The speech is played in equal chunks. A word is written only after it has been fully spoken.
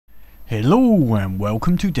Hello and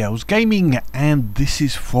welcome to Dell's Gaming, and this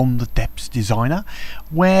is from the Depths Designer,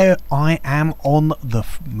 where I am on the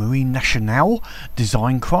Marine Nationale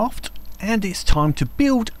design craft, and it's time to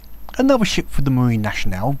build another ship for the Marine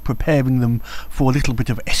Nationale, preparing them for a little bit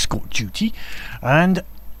of escort duty. And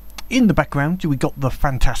in the background we got the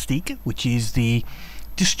Fantastique, which is the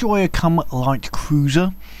destroyer come light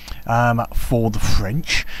cruiser for the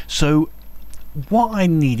French. So what I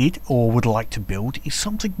needed, or would like to build, is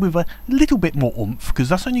something with a little bit more oomph, because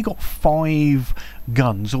that's only got 5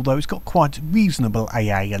 guns, although it's got quite reasonable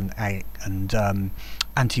AA and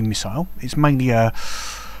anti-missile. It's mainly a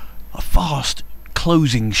fast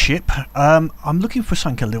closing ship. I'm looking for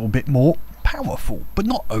something a little bit more powerful, but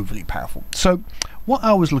not overly powerful. So what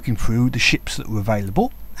I was looking through the ships that were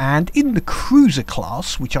available, and in the cruiser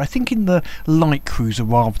class, which I think in the light cruiser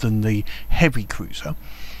rather than the heavy cruiser,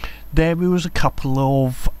 there was a couple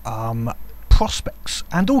of prospects,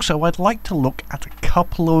 and also I'd like to look at a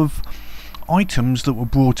couple of items that were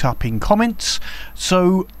brought up in comments,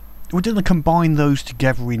 so we're going to combine those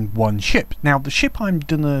together in one ship. Now the ship I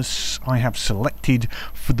have selected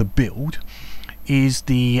for the build is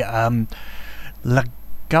the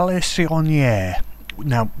Galissionniere.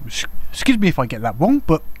 Now excuse me if I get that wrong,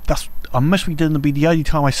 but that's must be going to be the only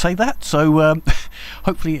time I say that, so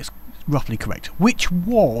hopefully it's roughly correct, which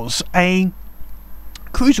was a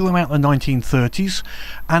cruiser around the 1930s,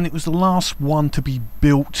 and it was the last one to be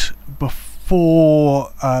built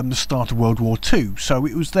before the start of World War II, so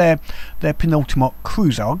it was their penultimate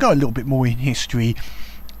cruiser. I'll go a little bit more in history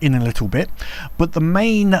in a little bit, but the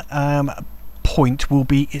main point will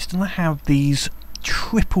be it's going to have these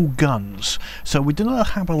triple guns. So we're going to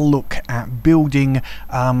have a look at building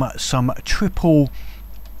some triple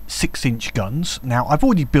 6-inch guns. Now I've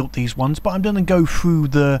already built these ones, but I'm going to go through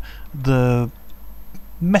the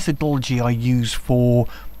methodology I use for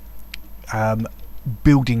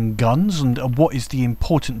building guns, and what is the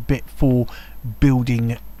important bit for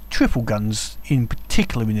building triple guns in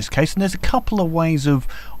particular in this case. And there's a couple of ways of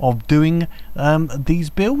doing these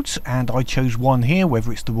builds, and I chose one here.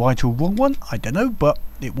 Whether it's the right or wrong one, I don't know, but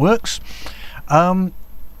it works. And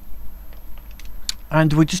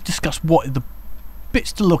we'll just discuss what the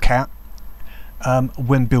bits to look at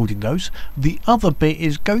when building those. The other bit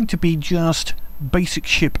is going to be just basic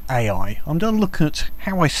ship AI. I'm going to look at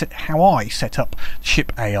how I set up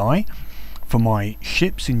ship AI for my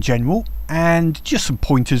ships in general, and just some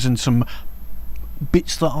pointers and some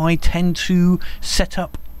bits that I tend to set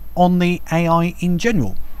up on the AI in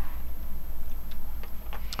general.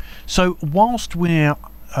 So whilst we're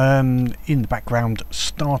in the background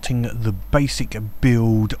starting the basic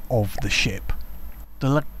build of the ship,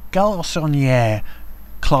 the Galissionniere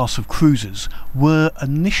class of cruisers were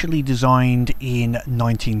initially designed in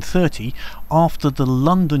 1930 after the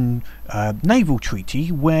London Naval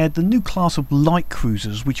Treaty, where the new class of light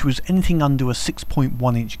cruisers, which was anything under a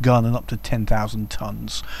 6.1-inch gun and up to 10,000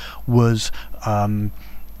 tons, was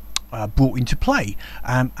brought into play,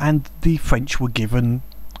 and the French were given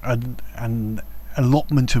an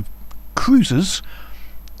allotment of cruisers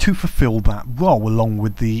to fulfill that role, along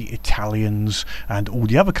with the Italians and all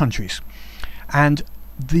the other countries. And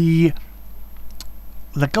the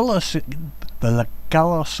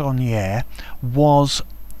Galissionniere was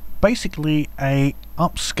basically a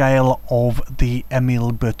upscale of the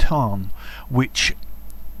Emile Bertin, which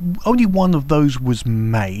only one of those was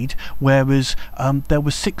made, whereas there were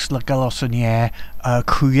 6 Galissionniere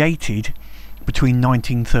created between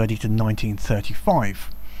 1930 to 1935.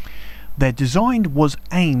 Their design was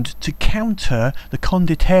aimed to counter the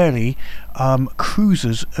condottieri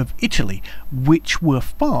cruisers of Italy, which were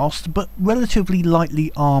fast but relatively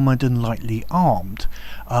lightly armoured and lightly armed.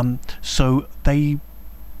 So they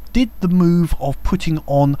did the move of putting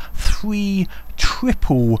on 3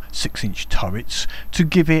 triple 6-inch turrets to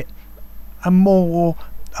give it a more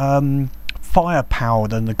firepower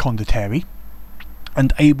than the condottieri,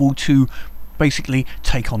 and able to basically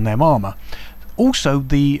take on their armour. Also,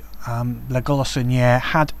 the Galissionniere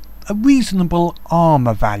had a reasonable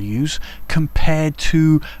armour values compared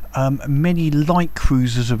to many light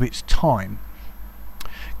cruisers of its time,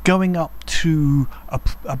 going up to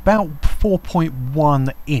about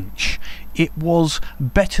 4.1 inch. It was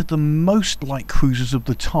better than most light cruisers of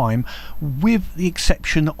the time, with the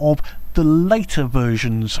exception of the later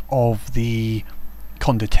versions of the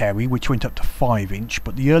condottieri, which went up to 5 inch,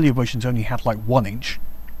 but the earlier versions only had like 1 inch.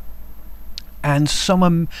 And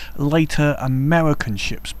some later American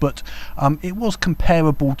ships, but it was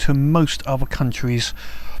comparable to most other countries'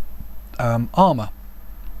 armour.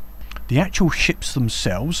 The actual ships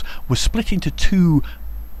themselves were split into 2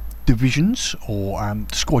 divisions or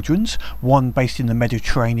squadrons, one based in the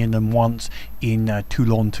Mediterranean and one in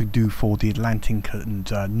Toulon to do for the Atlantic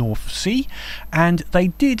and North Sea, and they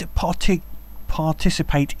did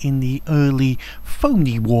participate in the early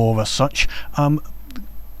phony war as such,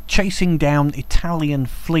 chasing down Italian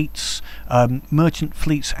fleets, merchant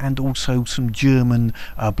fleets, and also some German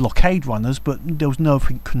blockade runners, but there was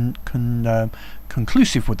nothing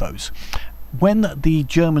conclusive with those. When the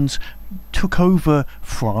Germans took over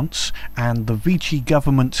France and the Vichy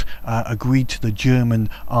government agreed to the German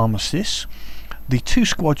armistice, the two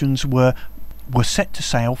squadrons were set to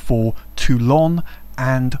sail for Toulon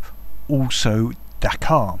and also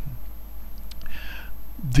Dakar.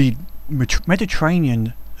 The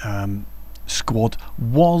Mediterranean squad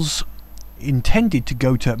was intended to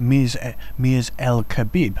go to Mirs el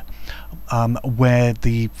Khabib, where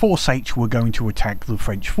the Force H were going to attack the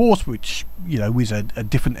French force, which, you know, is a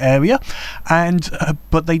different area, and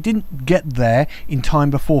but they didn't get there in time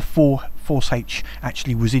before Force H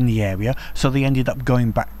actually was in the area, so they ended up going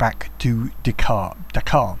back to Dakar.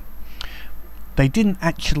 They didn't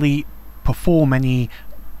actually perform any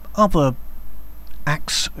other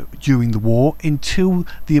acts during the war until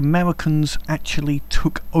the Americans actually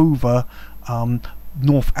took over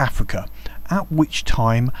North Africa, at which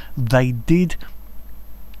time they did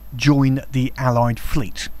join the Allied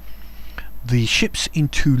fleet. The ships in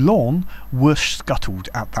Toulon were scuttled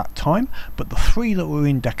at that time, but the three that were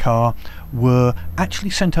in Dakar were actually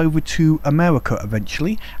sent over to America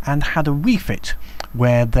eventually and had a refit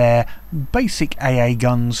where their basic AA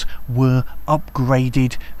guns were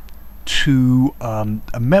upgraded to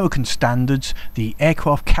American standards. The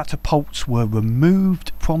aircraft catapults were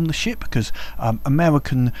removed from the ship because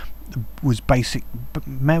American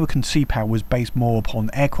sea power was based more upon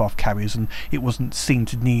aircraft carriers, and it wasn't seen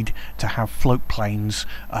to need to have float planes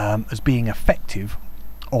as being effective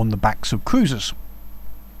on the backs of cruisers.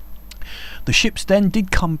 The ships then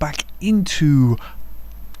did come back into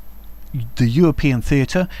the European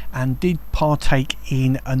theatre and did partake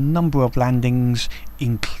in a number of landings,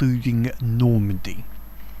 including Normandy.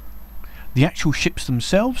 The actual ships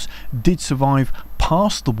themselves did survive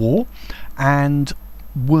past the war and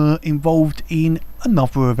were involved in a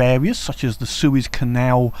number of areas, such as the Suez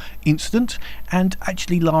Canal incident, and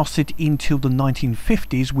actually lasted until the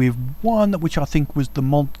 1950s, with one which I think was the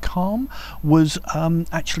Montcalm was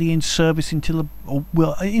actually in service until,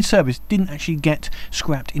 didn't actually get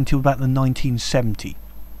scrapped until about the 1970s.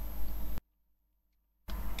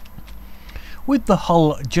 With the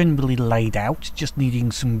hull generally laid out, just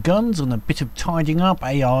needing some guns and a bit of tidying up,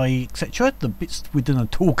 AI, etc., the bits we're going to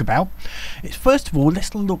talk about, first of all,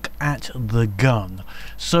 let's look at the gun.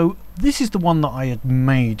 So this is the one that I had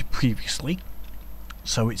made previously.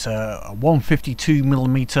 So it's a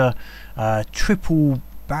 152mm triple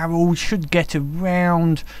barrel, should get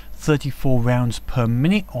around 34 rounds per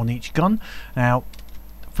minute on each gun. Now,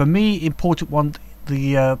 for me, important one,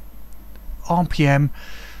 the RPM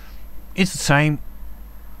is the same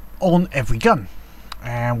on every gun,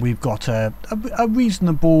 and we've got a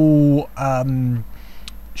reasonable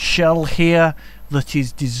shell here that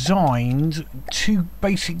is designed to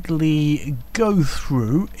basically go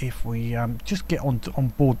through. If we just get on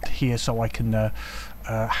board here so I can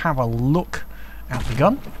have a look at the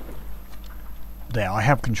gun. There, I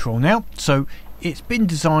have control now. So it's been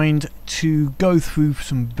designed to go through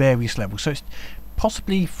some various levels, so it's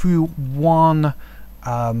possibly through one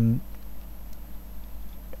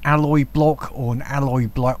alloy block or an alloy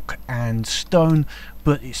block and stone,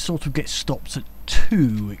 but it sort of gets stopped at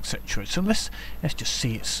 2, etc. So let's just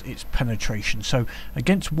see its penetration. So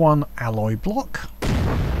against one alloy block,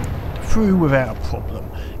 through without a problem.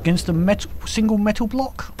 Against a single metal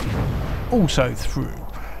block, also through.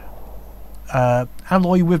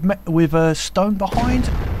 Alloy with a stone behind,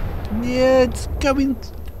 yeah, it's going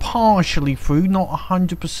partially through, not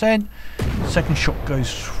 100%. Second shot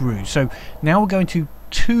goes through. So now we're going to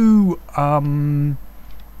two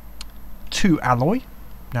alloy.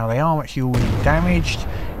 Now they are actually already damaged.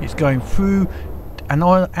 It's going through. An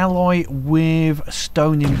alloy with a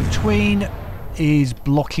stone in between is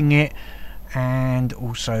blocking it, and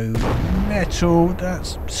also metal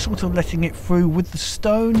that's sort of letting it through with the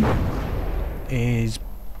stone is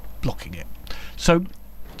blocking it. So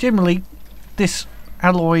generally this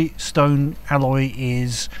stone alloy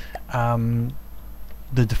is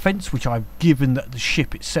the defense which I've given the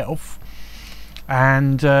ship itself,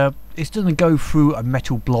 and it's going to go through a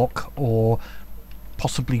metal block or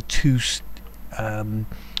possibly two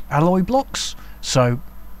alloy blocks, so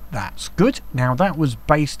that's good. Now that was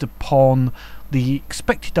based upon the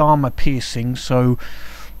expected armor piercing, so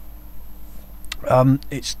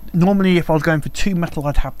It's normally, if I was going for 2 metal,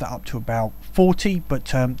 I'd have that up to about 40, but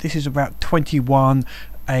this is about 21.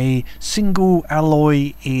 A single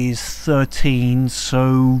alloy is 13,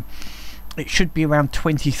 so it should be around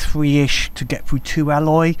 23-ish to get through 2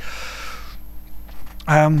 alloy.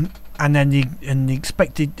 And then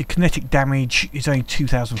the kinetic damage is only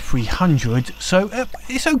 2,300, so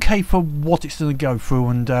it's okay for what it's going to go through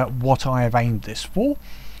and what I have aimed this for.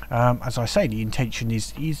 As I say, the intention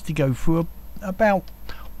is to go through about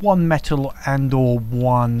 1 metal and or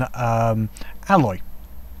 1 alloy.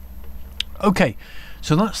 Okay,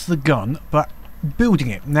 so that's the gun, but building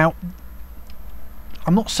it now,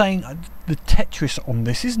 I'm not saying the Tetris on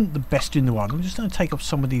this isn't the best in the world. I'm just going to take off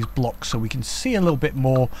some of these blocks so we can see a little bit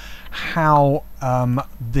more how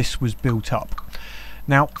this was built up.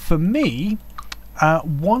 Now for me,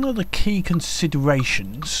 one of the key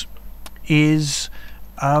considerations is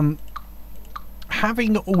having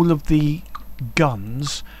all of the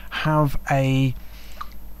guns have a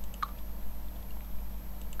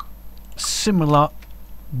similar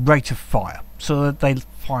rate of fire, so that they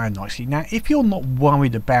fire nicely. Now if you're not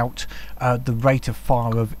worried about the rate of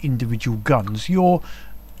fire of individual guns, your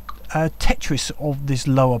Tetris of this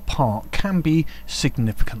lower part can be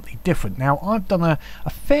significantly different. Now I've done a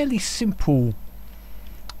fairly simple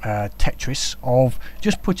Tetris of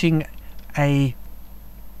just putting a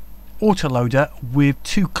autoloader with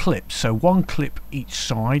 2 clips, so 1 clip each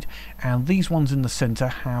side, and these ones in the center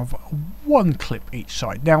have 1 clip each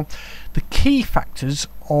side. Now the key factors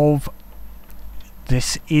of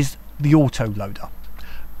this is the autoloader,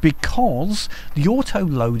 because the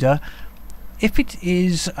autoloader, if it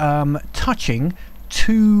is touching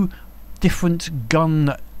 2 different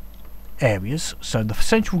gun areas, so the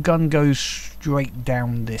central gun goes straight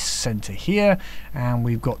down this center here, and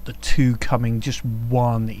we've got the 2 coming just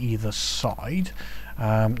 1 either side.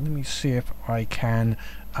 Let me see if I can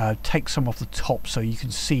take some off the top so you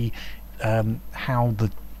can see how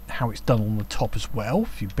it's done on the top as well,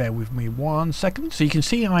 if you bear with me 1 second. So you can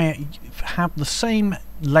see I have the same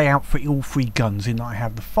layout for all 3 guns, in that I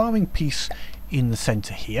have the firing piece in the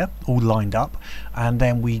center here, all lined up, and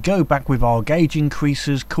then we go back with our gauge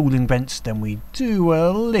increasers, cooling vents, then we do a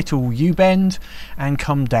little U-bend and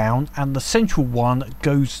come down, and the central one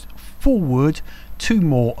goes forward 2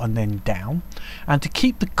 more and then down. And to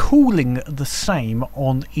keep the cooling the same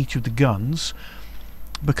on each of the guns,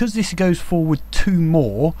 because this goes forward 2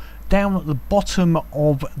 more, down at the bottom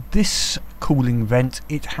of this cooling vent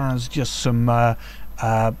it has just some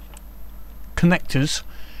connectors,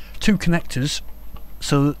 2 connectors,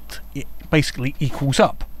 so that it basically equals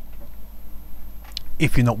up.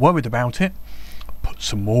 If you're not worried about it, put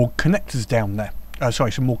some more connectors down there,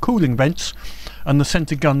 some more cooling vents, and the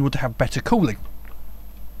center gun would have better cooling.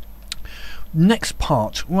 Next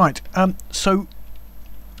part, right, so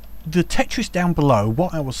the Tetris down below,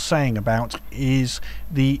 what I was saying about is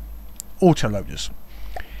the autoloaders.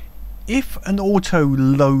 If an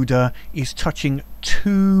autoloader is touching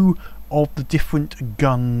 2 of the different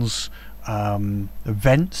guns,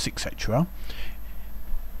 vents, etc.,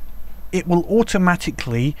 it will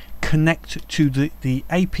automatically connect to the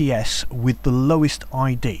APS with the lowest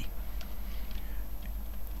ID,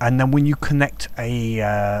 and then when you connect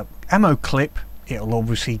a ammo clip, it'll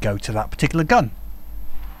obviously go to that particular gun.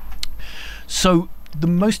 So the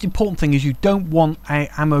most important thing is you don't want a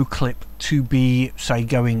ammo clip to be, say,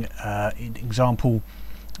 going example,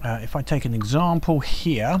 if I take an example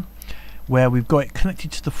here where we've got it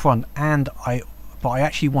connected to the front, and but I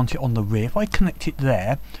actually want it on the rear. If I connect it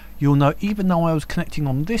there, you'll know, even though I was connecting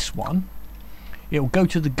on this one, it will go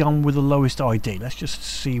to the gun with the lowest ID. Let's just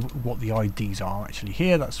see what the IDs are actually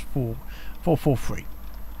here. That's 443.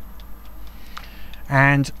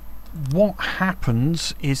 And what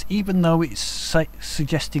happens is, even though it's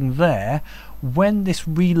suggesting there, when this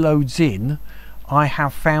reloads in, I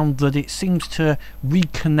have found that it seems to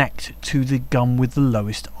reconnect to the gun with the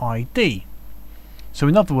lowest ID. So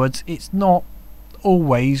in other words, it's not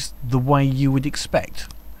always the way you would expect.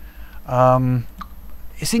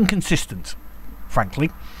 It's inconsistent,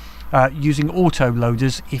 frankly, using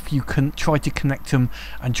autoloaders. If you can try to connect them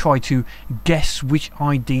and try to guess which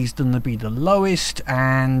ID is going to be the lowest,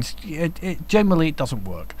 and generally it doesn't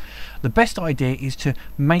work. The best idea is to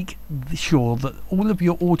make sure that all of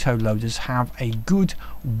your autoloaders have a good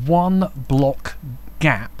 1 block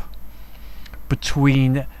gap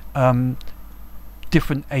between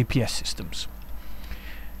different APS systems.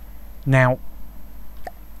 Now,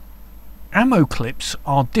 ammo clips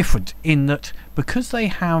are different in that, because they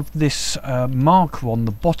have this marker on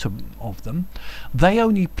the bottom of them, they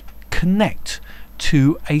only connect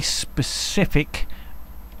to a specific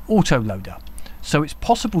autoloader. So it's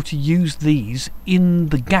possible to use these in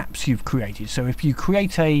the gaps you've created. So if you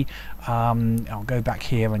create a, I'll go back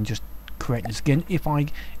here and just create this again. If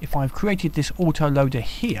I've created this autoloader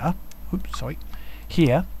here, oops, sorry,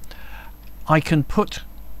 here, I can put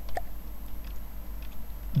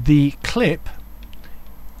the clip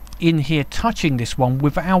in here touching this one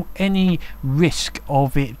without any risk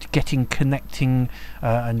of it connecting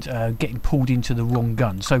and getting pulled into the wrong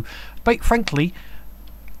gun. So frankly,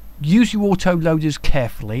 use your autoloaders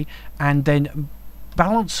carefully and then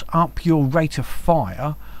balance up your rate of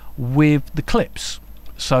fire with the clips.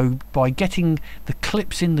 So by getting the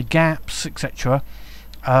clips in the gaps, etc.,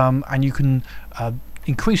 and you can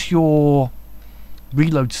increase your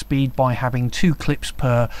reload speed by having 2 clips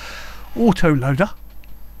per autoloader,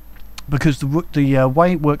 because the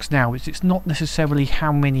way it works now is it's not necessarily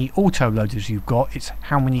how many autoloaders you've got, it's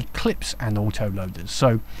how many clips and autoloaders.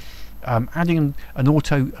 So adding a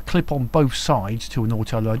clip on both sides to an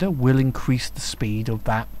autoloader will increase the speed of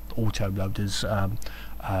that autoloader's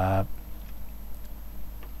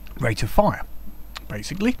rate of fire,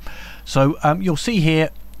 basically. So you'll see here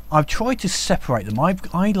I've tried to separate them.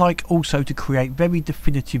 I like also to create very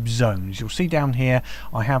definitive zones. You'll see down here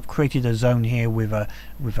I have created a zone here with a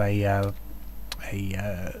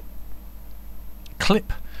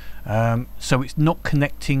clip, so it's not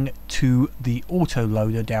connecting to the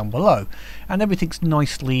autoloader down below, and everything's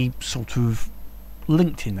nicely sort of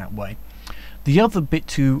linked in that way. The other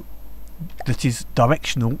bit that is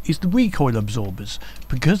directional is the recoil absorbers,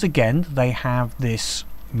 because again they have this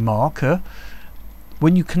marker.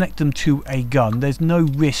 When you connect them to a gun, there's no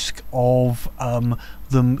risk of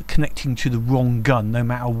them connecting to the wrong gun, no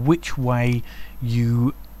matter which way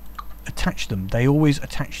you attach them. They always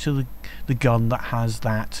attach to the gun that has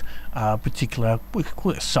that particular, we could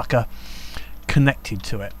call it a sucker, connected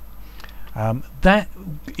to it. That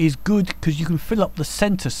is good because you can fill up the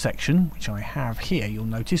center section, which I have here, you'll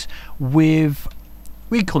notice, with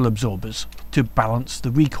recoil absorbers to balance the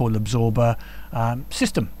recoil absorber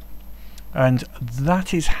system. And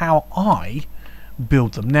that is how I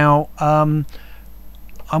build them. Now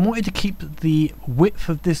I wanted to keep the width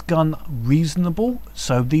of this gun reasonable,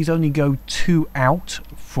 so these only go 2 out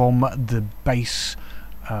from the base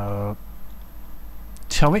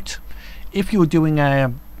turret. If you're doing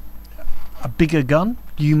a bigger gun,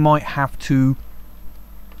 you might have to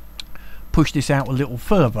push this out a little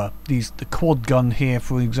further. The quad gun here,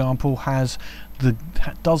 for example,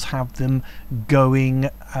 does have them going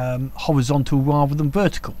horizontal rather than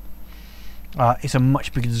vertical. It's a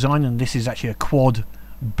much bigger design, and this is actually a quad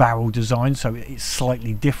barrel design, so it's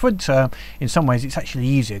slightly different. In some ways it's actually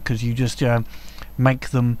easier because you just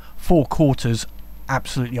make them 4 quarters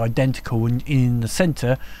absolutely identical, and in the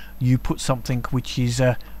center you put something which is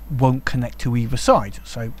won't connect to either side.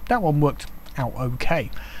 So that one worked out okay.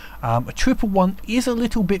 A triple one is a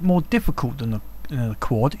little bit more difficult than a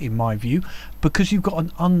quad in my view, because you've got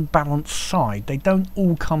an unbalanced side. They don't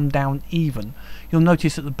all come down even. You'll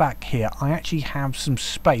notice at the back here I actually have some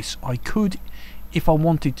space. I could, if I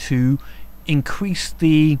wanted to, increase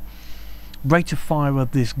the rate of fire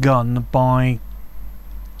of this gun by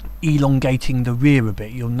elongating the rear a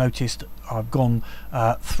bit. You'll notice that I've gone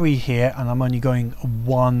 3 here, and I'm only going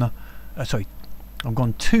 1 sorry, I've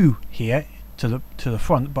gone 2 here to the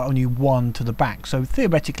front, but only 1 to the back. So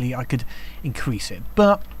theoretically I could increase it,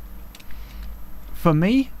 but for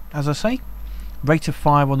me, as I say, rate of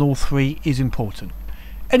fire on all 3 is important.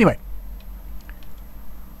 Anyway,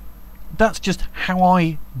 that's just how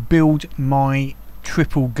I build my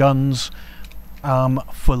triple guns,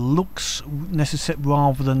 for looks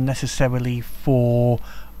rather than necessarily for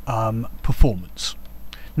performance.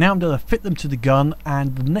 Now I'm going to fit them to the gun,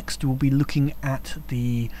 and next we'll be looking at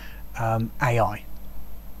the AI.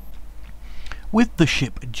 With the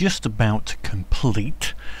ship just about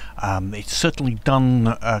complete, it's certainly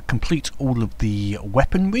done complete all of the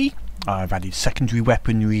weaponry. I've added secondary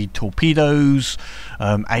weaponry, torpedoes,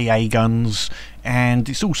 AA guns, and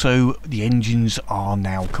it's also, the engines are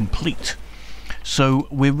now complete. So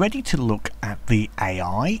we're ready to look at the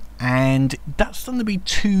AI, and that's going to be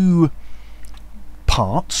 2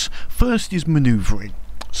 parts. First is manoeuvring.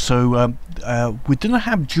 So we're going to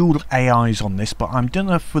have dual AIs on this, but I'm going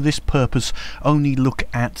to, for this purpose, only look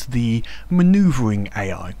at the manoeuvring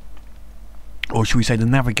AI, or should we say the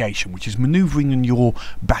navigation, which is manoeuvring in your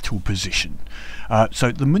battle position.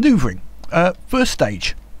 So the manoeuvring, first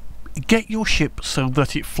stage, get your ship so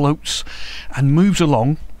that it floats and moves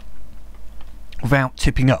along without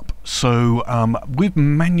tipping up. So with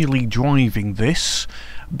manually driving this,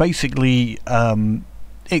 basically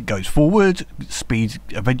it goes forward,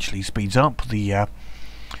 eventually speeds up. The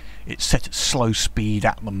it's set at slow speed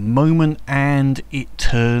at the moment, and it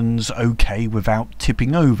turns okay without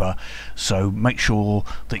tipping over. So make sure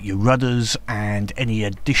that your rudders and any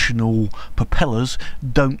additional propellers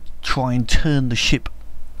don't try and turn the ship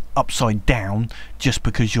upside down just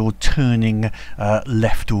because you're turning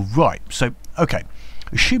left or right. So okay,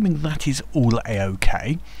 assuming that is all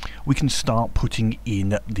a-okay, we can start putting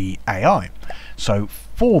in the AI. So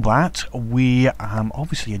for that, we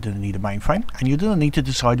obviously you're going to need a mainframe, and you're going to need to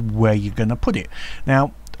decide where you're going to put it.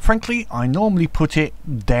 Now frankly, I normally put it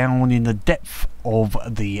down in the depth of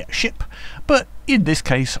the ship, but in this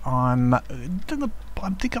case I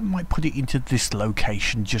think I might put it into this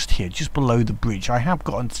location just here, just below the bridge. I have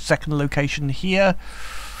got a second location here.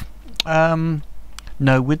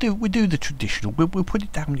 No, we'll do the traditional. We'll put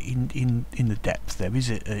it down in the depth. There is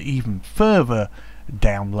an even further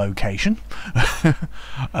down location,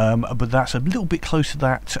 but that's a little bit closer to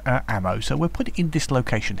that ammo. So we'll put it in this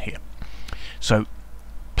location here. So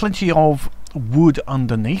plenty of wood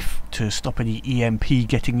underneath to stop any EMP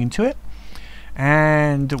getting into it.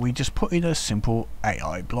 And we just put in a simple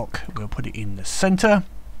AI block. We'll put it in the center,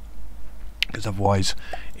 because otherwise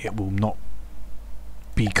it will not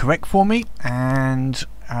be correct for me. And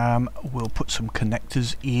we'll put some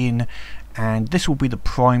connectors in, and this will be the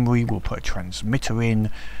primary. We'll put a transmitter in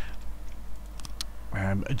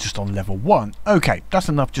just on level 1. Okay, that's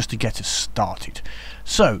enough just to get us started.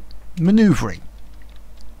 So maneuvering,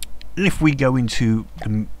 if we go into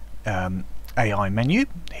the AI menu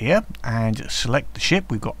here and select the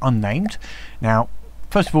ship, we've got unnamed. Now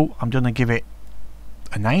first of all, I'm going to give it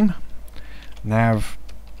a name, nav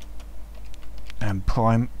and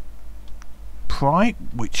prime,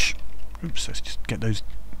 which, oops, let's just get those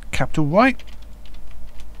capital right,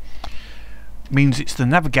 means it's the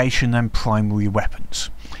navigation and primary weapons.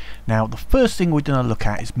 Now the first thing we're going to look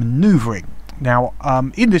at is maneuvering. Now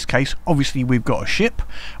in this case obviously we've got a ship.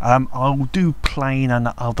 I'll do plane and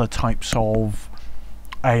other types of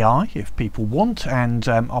AI if people want, and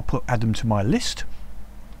I'll add them to my list.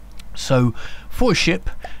 So for a ship,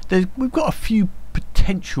 we've got a few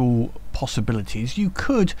potential possibilities. You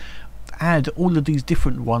could add all of these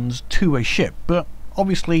different ones to a ship, but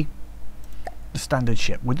obviously the standard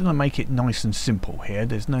ship, we're going to make it nice and simple here.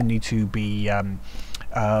 There's no need to be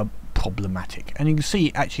problematic, and you can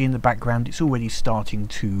see actually in the background it's already starting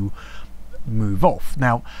to move off.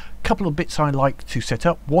 Now a couple of bits I like to set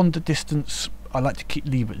up. Wander distance I like to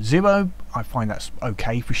leave at 0. I find that's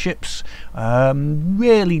okay for ships.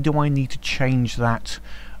 Rarely do I need to change that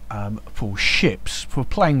for ships. For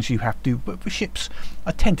planes you have to, but for ships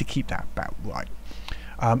I tend to keep that about right.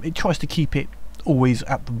 It tries to keep it always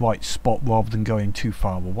at the right spot rather than going too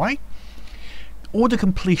far away. Order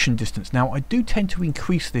completion distance. Now I do tend to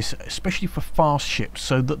increase this, especially for fast ships,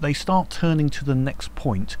 so that they start turning to the next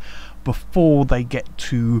point before they get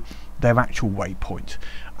to their actual waypoint.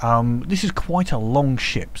 This is quite a long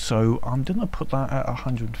ship, so I'm going to put that at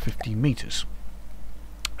 150 meters,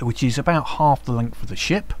 which is about half the length of the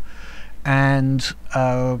ship, and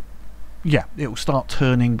yeah, it will start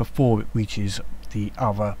turning before it reaches the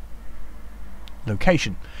other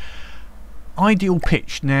location. Ideal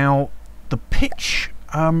pitch. Now the pitch,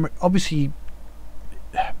 obviously,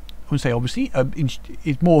 I wouldn't say obviously,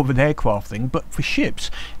 is more of an aircraft thing, but for ships,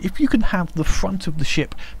 if you can have the front of the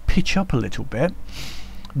ship pitch up a little bit,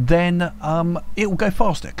 then it will go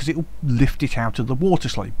faster because it will lift it out of the water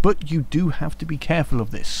slightly. But you do have to be careful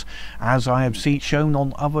of this, as I have seen shown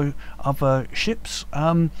on other ships.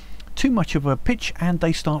 Too much of a pitch and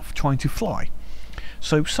they start trying to fly.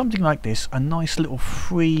 So something like this, a nice little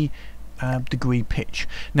 3 degree pitch.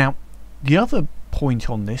 Now the other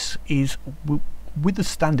point on this is with the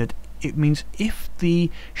standard, it means if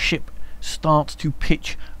the ship starts to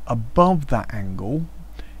pitch above that angle,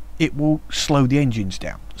 it will slow the engines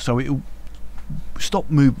down, so it will stop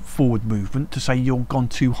forward movement to say you've gone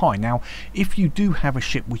too high. Now if you do have a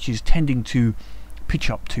ship which is tending to pitch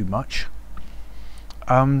up too much,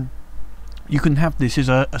 you can have this as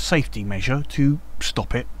a safety measure to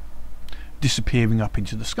stop it disappearing up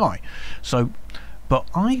into the sky. So, but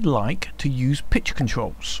I like to use pitch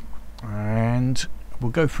controls, and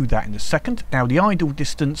we'll go through that in a second. Now the idle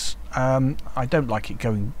distance, I don't like it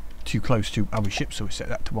going too close to other ships, so we set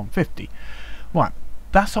that to 150. Right,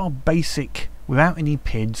 that's our basic, without any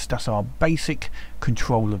PIDs, that's our basic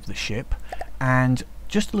control of the ship. And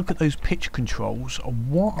just to look at those pitch controls,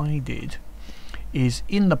 what I did is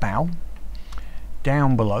in the bow,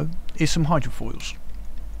 down below, is some hydrofoils.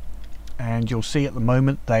 And you'll see at the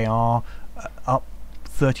moment they are up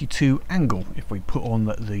 32 angle. If we put on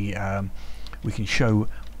the we can show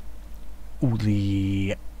all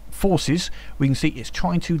the forces, we can see it's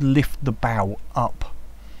trying to lift the bow up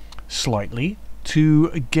slightly to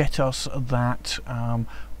get us that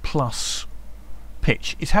plus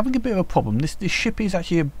pitch. It's having a bit of a problem. This ship is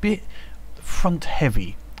actually a bit front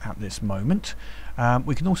heavy at this moment.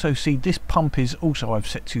 We can also see this pump is also, I've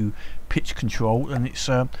set to pitch control, and it's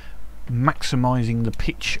maximizing the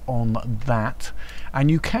pitch on that.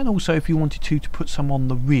 And you can also, if you wanted to put some on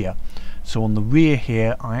the rear. So on the rear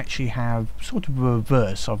here I actually have sort of a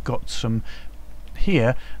reverse. I've got some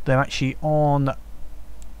here, they're actually on,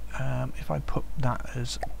 if I put that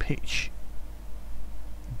as pitch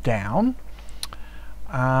down,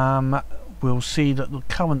 we'll see that the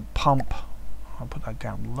current pump, I'll put that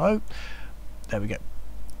down low, there we go.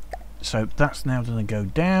 So that's now going to go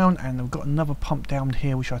down, and we've got another pump down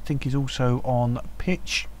here which I think is also on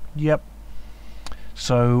pitch. Yep.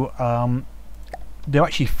 So they're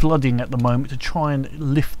actually flooding at the moment to try and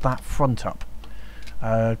lift that front up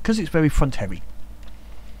because it's very front heavy.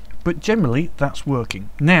 But generally that's working.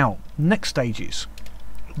 Now, next stages.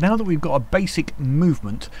 Now that we've got a basic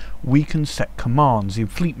movement, we can set commands in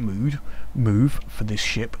fleet move for this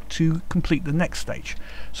ship to complete the next stage.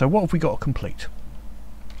 So what have we got to complete?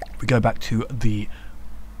 We go back to the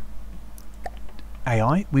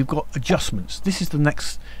AI, we've got adjustments. This is the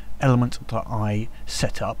next element that I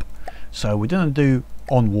set up. So we're going to do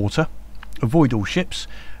on water, avoid all ships.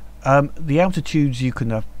 The altitudes you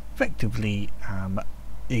can effectively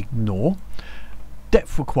ignore.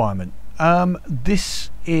 Depth requirement.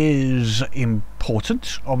 This is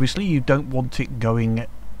important. Obviously you don't want it going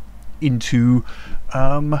into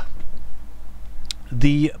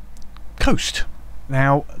the coast.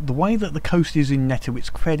 Now the way that the coast is in Netto, it's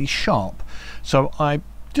fairly sharp, so I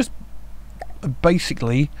just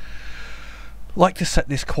basically like to set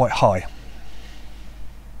this quite high.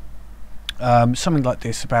 Something like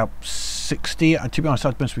this, about 60. To be honest,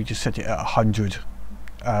 I'd mostly just set it at 100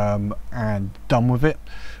 and done with it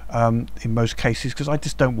in most cases, because I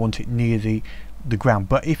just don't want it near the ground.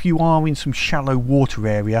 But if you are in some shallow water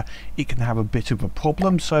area, it can have a bit of a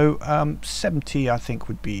problem. So 70 I think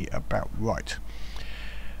would be about right.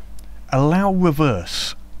 Allow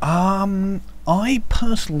reverse. I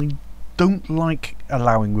personally don't like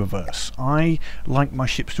allowing reverse. I like my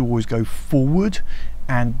ships to always go forward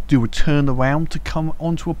and do a turnaround to come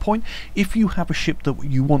onto a point. If you have a ship that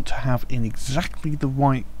you want to have in exactly the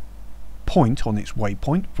right point on its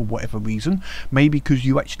waypoint for whatever reason, maybe because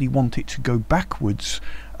you actually want it to go backwards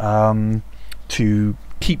to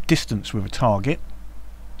keep distance with a target,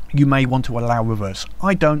 you may want to allow reverse.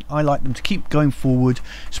 I don't. I like them to keep going forward,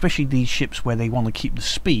 especially these ships where they want to keep the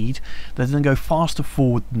speed. They're going to go faster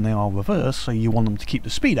forward than they are reverse, so you want them to keep the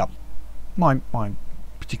speed up. My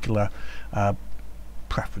particular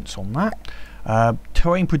preference on that.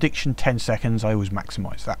 Terrain prediction 10 seconds, I always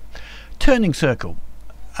maximize that. Turning circle.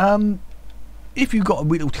 If you've got a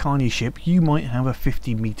little tiny ship, you might have a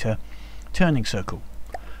 50-meter turning circle.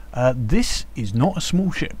 This is not a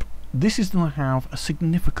small ship. This is going to have a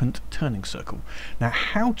significant turning circle. Now,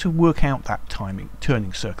 how to work out that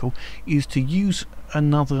turning circle is to use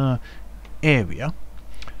another area.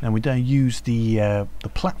 Now we're going to use the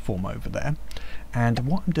platform over there, and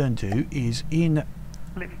what I'm going to do is in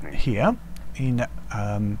here in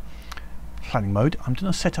planning mode, I'm going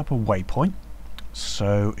to set up a waypoint.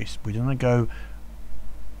 So we're going to go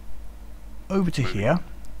over to here.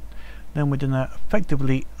 Then we're going to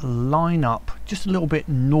effectively line up just a little bit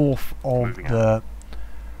north of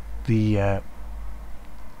the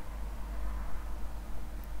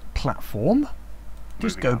platform.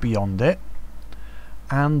 Just go beyond it,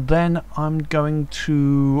 and then I'm going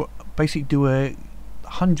to basically do a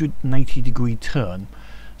 180-degree turn.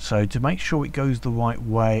 So to make sure it goes the right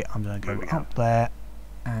way, I'm going to go up there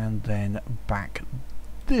and then back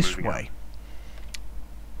this way.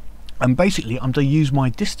 And basically I'm going to use my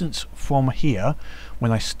distance from here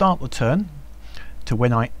when I start the turn to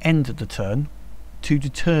when I end the turn to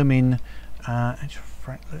determine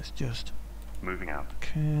let's just moving out.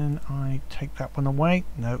 Can I take that one away?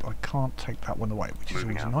 No, I can't take that one away, which is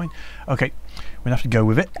always annoying. Okay, we're going to have to go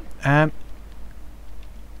with it.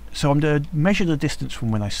 So I'm going to measure the distance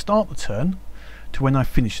from when I start the turn to when I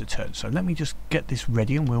finish the turn. So let me just get this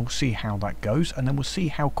ready and we'll see how that goes, and then we'll see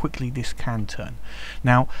how quickly this can turn.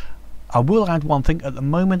 Now I will add one thing. At the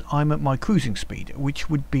moment I'm at my cruising speed, which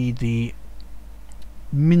would be the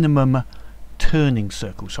minimum turning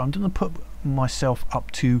circle. So I'm going to put myself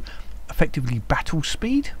up to effectively battle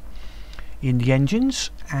speed in the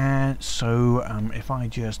engines. And so if I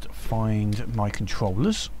just find my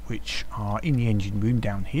controllers, which are in the engine room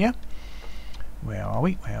down here. Where are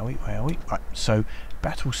we? Right, so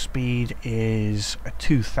battle speed is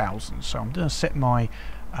 2000, so I'm going to set my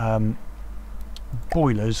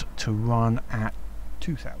boilers to run at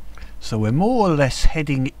 2000. So we're more or less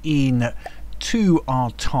heading in to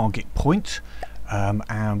our target point,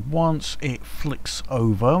 and once it flicks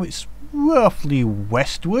over, it's roughly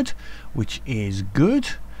westward, which is good.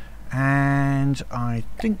 And I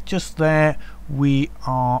think just there we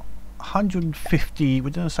are 150, we're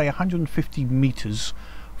going to say 150 meters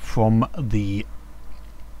from the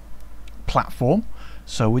platform.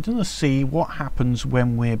 So we're going to see what happens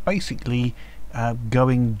when we're basically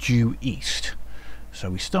going due east.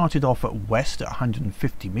 So we started off at west at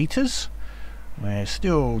 150 meters. We're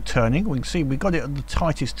still turning. We can see we got it at the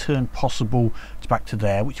tightest turn possible back to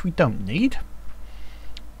there, which we don't need.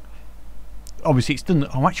 Obviously it's done,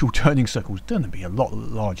 our actual turning circle is going to be a lot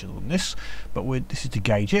larger than this, but this is to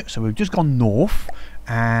gauge it. So we've just gone north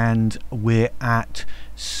and we're at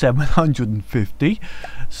 750,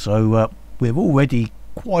 so we're already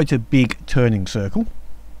quite a big turning circle,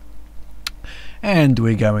 and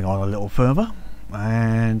we're going on a little further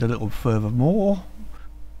and a little further more.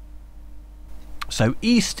 So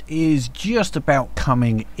east is just about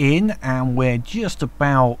coming in and we're just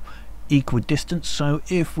about equidistant. So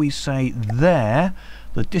if we say there,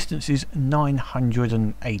 the distance is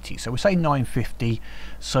 980, so we say 950,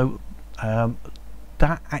 so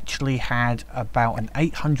that actually had about an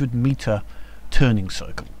 800 meter turning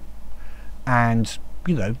circle, and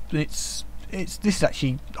you know, this is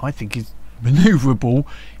actually, I think, is maneuverable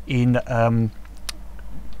in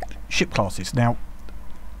ship classes. Now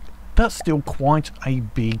that's still quite a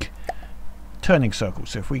big turning circle,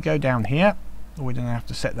 so if we go down here, we're going to have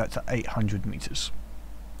to set that to 800 meters,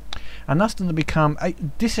 and that's going to become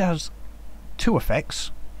this has two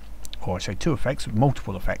effects, or I say two effects,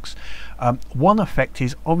 multiple effects. One effect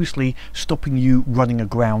is obviously stopping you running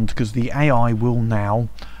aground, because the AI will now,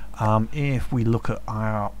 if we look at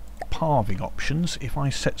our pathing options, if I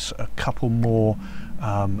set a couple more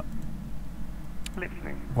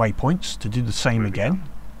waypoints to do the same again.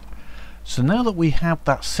 So now that we have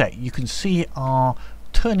that set, you can see our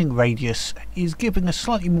turning radius is giving a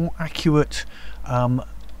slightly more accurate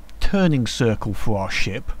turning circle for our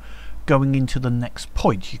ship going into the next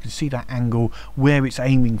point. You can see that angle where it's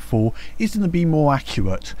aiming for is going to be more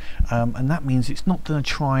accurate, and that means it's not going to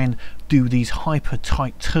try and do these hyper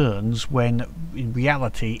tight turns when in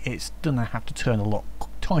reality it's going to have to turn a lot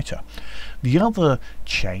tighter. The other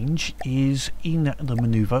change is in the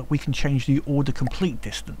maneuver we can change the order complete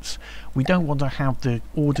distance. We don't want to have the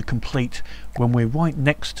order complete when we're right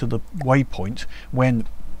next to the waypoint, when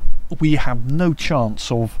we have no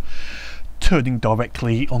chance of turning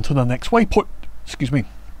directly onto the next waypoint. Excuse me.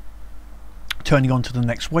 Turning onto the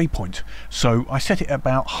next waypoint. So I set it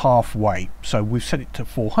about halfway. So we've set it to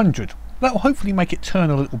 400. That will hopefully make it turn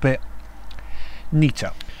a little bit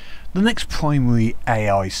neater. The next primary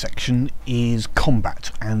AI section is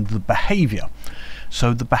combat and the behaviour.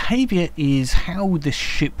 So the behaviour is how this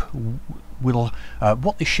ship will,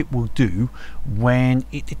 what this ship will do when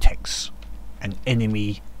it detects an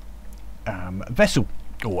enemy vessel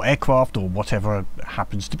or aircraft or whatever it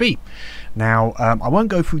happens to be. Now I won't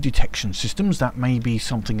go through detection systems, that may be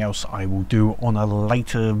something else I will do on a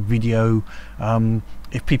later video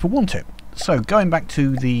if people want it. So going back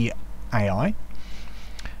to the AI,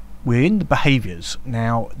 we're in the behaviours.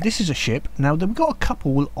 Now this is a ship. Now we've got a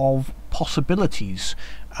couple of possibilities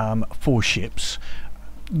for ships.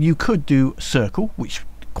 You could do circle, which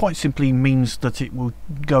quite simply means that it will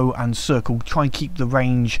go and circle, try and keep the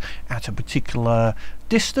range at a particular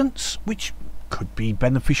distance, which could be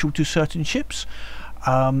beneficial to certain ships.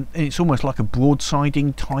 It's almost like a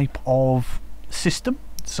broadsiding type of system,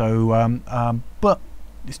 so but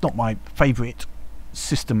it's not my favourite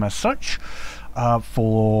system as such.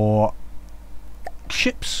 For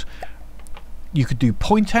ships, you could do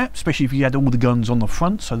point at, especially if you had all the guns on the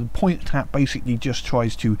front. So the point at basically just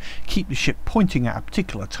tries to keep the ship pointing at a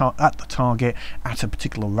particular target at a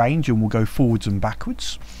particular range, and will go forwards and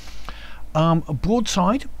backwards. A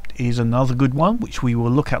broadside is another good one, which we will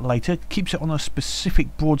look at later. Keeps it on a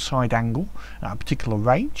specific broadside angle at a particular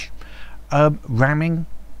range. Ramming,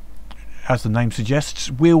 as the name suggests,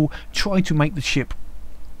 will try to make the ship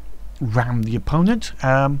ram the opponent.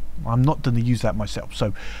 I'm not going to use that myself.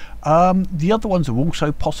 So the other ones are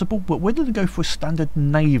also possible, but we're going to go for a standard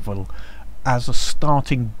naval as a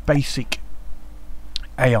starting basic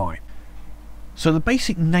AI. So the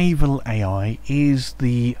basic naval AI is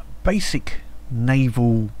the basic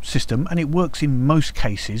naval system, and it works in most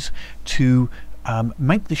cases to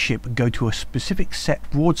make the ship go to a specific set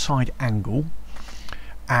broadside angle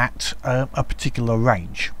at a particular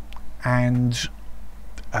range, and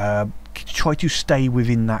try to stay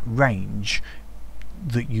within that range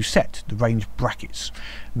that you set, the range brackets.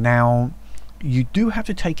 Now you do have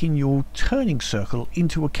to take in your turning circle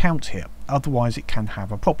into account here, otherwise it can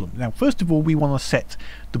have a problem. Now first of all, we want to set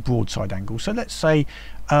the broadside angle. So let's say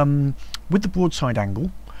with the broadside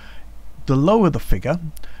angle, the lower the figure,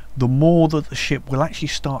 the more that the ship will actually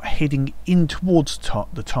start heading in towards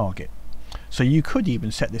the target. So you could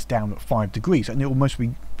even set this down at 5 degrees and it will most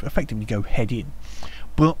effectively go head in,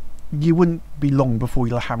 but you wouldn't be long before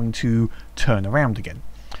you're having to turn around again.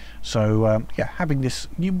 So yeah, having this,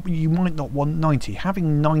 you might not want 90.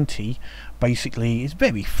 Having 90 basically is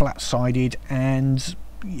very flat-sided and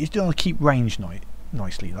it's going to keep range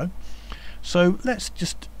nicely though. So let's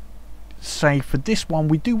just say for this one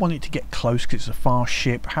we do want it to get close because it's a fast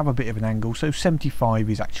ship, have a bit of an angle, so 75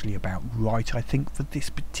 is actually about right, I think, for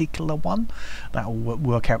this particular one. That will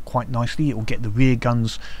work out quite nicely. It will get the rear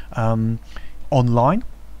guns online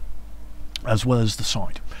as well as the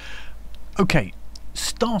side. Okay,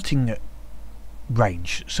 starting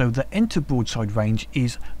range. So the enter broadside range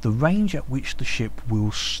is the range at which the ship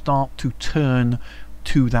will start to turn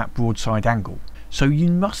to that broadside angle. So you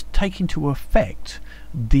must take into effect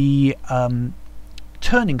the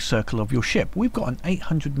turning circle of your ship. We've got an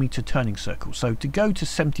 800 meter turning circle, so to go to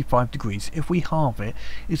 75 degrees, if we halve it,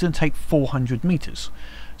 it's going to take 400 meters.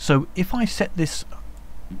 So if I set this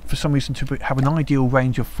for some reason to have an ideal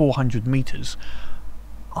range of 400 meters,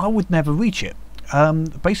 I would never reach it.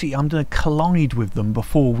 Basically I'm going to collide with them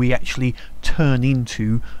before we actually turn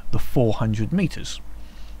into the 400 meters.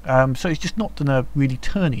 So it's just not going to really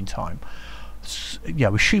turn in time.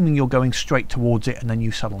 Yeah, assuming you're going straight towards it and then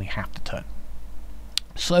you suddenly have to turn.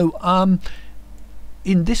 So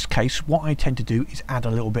in this case what I tend to do is add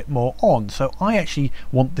a little bit more on. So I actually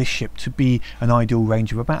want this ship to be an ideal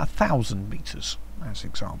range of about 1,000 meters as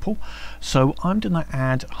example. So I'm going to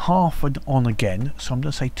add half on again. So I'm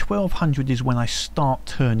going to say 1200 is when I start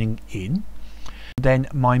turning in. Then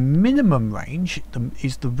my minimum range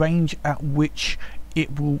is the range at which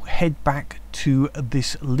it will head back to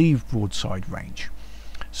this leave broadside range.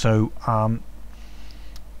 So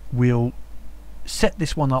we'll set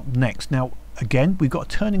this one up next. Now again, we've got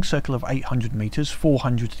a turning circle of 800 meters,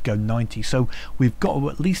 400 to go 90, so we've got to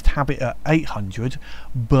at least have it at 800,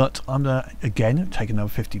 but I'm going to again take another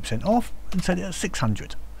 50% off and set it at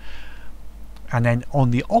 600. And then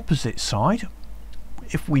on the opposite side,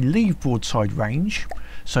 if we leave broadside range,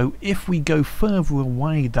 so if we go further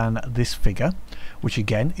away than this figure, which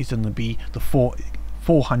again is going to be the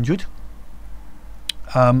 400,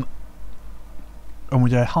 and we're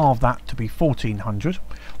going to halve that to be 1400.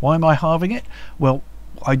 Why am I halving it? Well,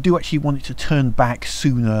 I do actually want it to turn back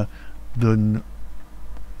sooner than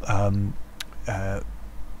as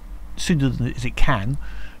it can,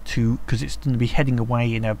 because it's going to be heading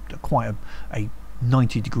away in quite a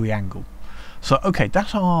 90-degree angle. So okay,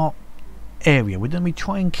 that's our area. We're going to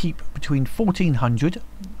try and keep between 1400,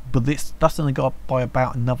 but that's going to go up by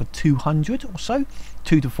about another 200 or so,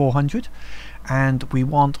 2 to 400, and we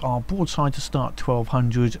want our broadside to start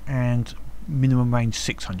 1200 and minimum range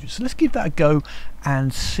 600. So let's give that a go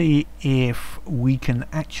and see if we can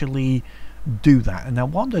actually do that. And now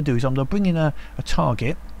what I'm going to do is I'm going to bring in a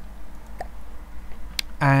target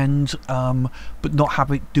and but not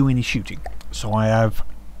have it do any shooting. So I have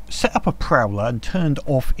set up a prowler and turned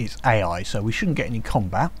off its AI, so we shouldn't get any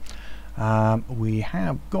combat. We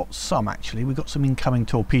have got some, actually we've got some incoming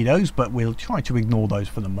torpedoes, but we'll try to ignore those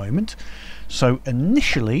for the moment. So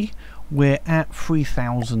initially we're at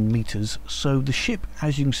 3000 meters, so the ship,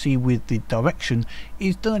 as you can see with the direction,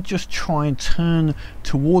 is going to just try and turn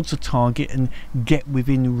towards the target and get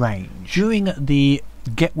within range. During the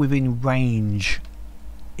get within range,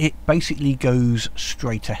 it basically goes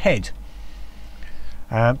straight ahead,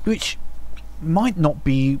 which might not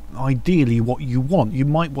be ideally what you want. You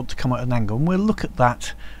might want to come at an angle, and we'll look at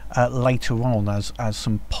that later on as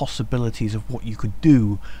some possibilities of what you could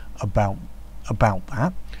do about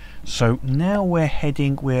that. So now we're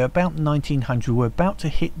about 1900, we're about to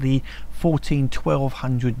hit the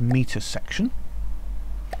 1200 meter section.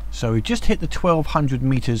 So we just hit the 1200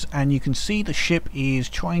 meters and you can see the ship is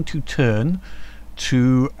trying to turn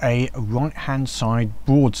to a right hand side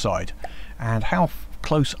broadside. And how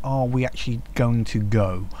close are we actually going to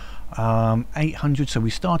go? 800, so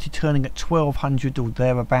we started turning at 1200 or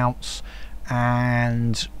thereabouts,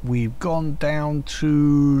 and we've gone down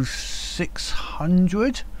to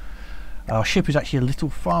 600. Our ship is actually a little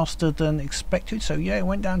faster than expected, so yeah, it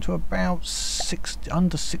went down to about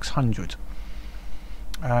under 600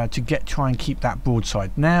 to try and keep that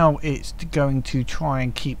broadside. Now it's going to try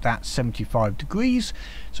and keep that 75 degrees,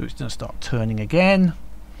 so it's going to start turning again.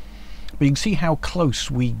 But you can see how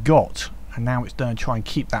close we got, and now it's going to try and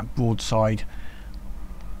keep that broadside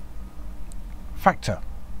factor.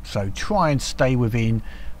 So try and stay within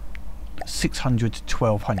 600 to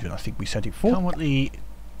 1200, I think we set it for. Currently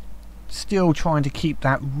still trying to keep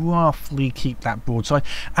that, roughly keep that broadside,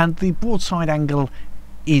 and the broadside angle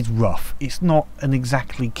is rough. It's not an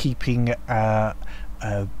exactly keeping the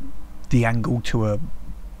angle to a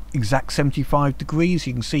exact 75 degrees.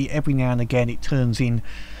 You can see every now and again it turns in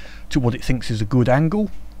to what it thinks is a good angle,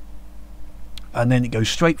 and then it goes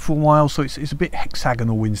straight for a while, so it's a bit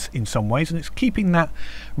hexagonal in some ways, and it's keeping that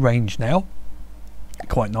range now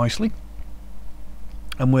quite nicely,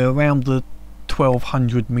 and we're around the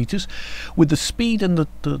 1200 meters. With the speed and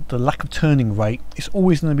the lack of turning rate, it's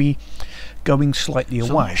always going to be going slightly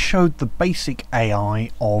away. I showed the basic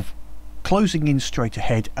AI of closing in straight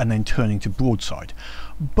ahead and then turning to broadside,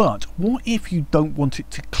 but what if you don't want it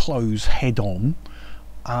to close head on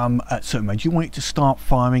at certain range? You want it to start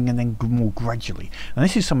firing and then more gradually, and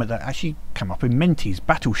this is something that actually came up in Menti's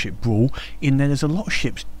Battleship Brawl. In there's a lot of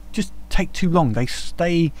ships just take too long. They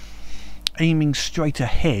stay aiming straight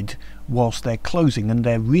ahead whilst they're closing, and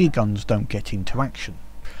their rear guns don't get into action.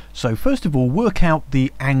 So first of all, work out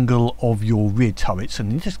the angle of your rear turrets,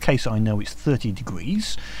 and in this case I know it's 30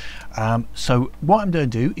 degrees. So what I'm going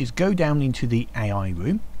to do is go down into the AI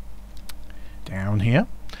room down here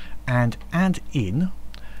and add in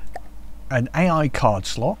an AI card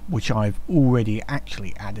slot, which I've already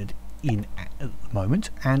actually added in at the moment,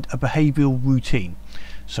 and a behavioural routine.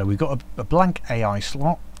 So we've got a blank AI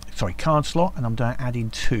slot, sorry, card slot, and I'm going to add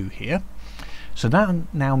in 2 here. So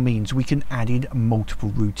that now means we can add in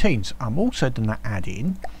multiple routines. I'm also going to add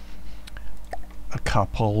in a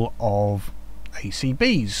couple of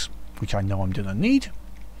ACBs, which I know I'm going to need.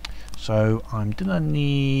 So I'm going to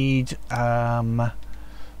need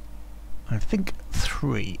I think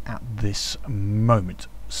 3 at this moment.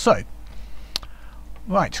 So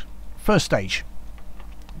right, first stage,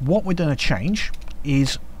 what we're going to change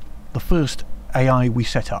is the first AI we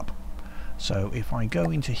set up. So if I go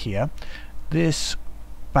into here, this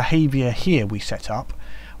behavior here we set up,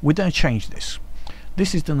 we're going to change this.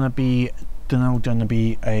 This is going to be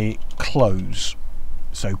a close.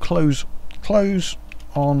 So close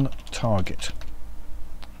on target.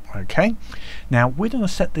 Okay, now we're going to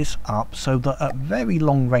set this up so that at very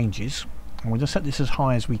long ranges, and we're going to set this as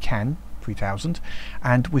high as we can, 3000,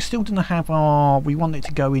 and we're still going to have our, we want it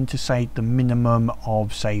to go into say the minimum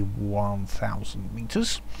of say 1000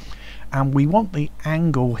 meters, and we want the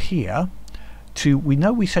angle here to, we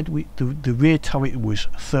know we said the rear turret was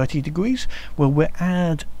 30 degrees, well we'll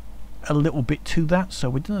add a little bit to that, so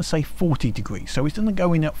we're going to say 40 degrees. So it's going to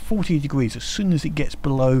go in at 40 degrees as soon as it gets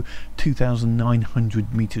below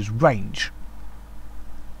 2900 meters range.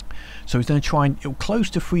 So it's going to try and, it'll close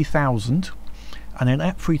to 3000, and then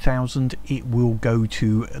at 3000 it will go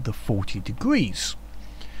to the 40 degrees.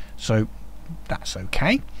 So that's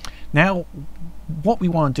okay. Now what we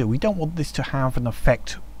want to do, we don't want this to have an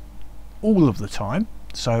effect all of the time,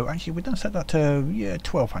 so actually we're going to set that to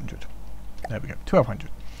 1200. There we go, 1200.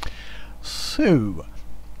 So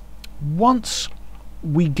once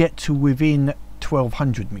we get to within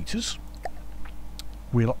 1200 meters,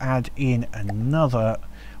 we'll add in another,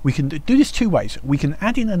 we can do this 2 ways. We can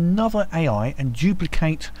add in another AI and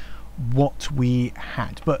duplicate what we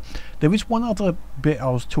had, but there is one other bit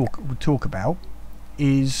I was talk about,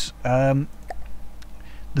 is the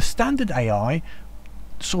standard AI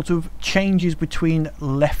sort of changes between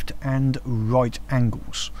left and right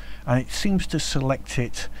angles, and it seems to select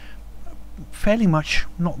it fairly much,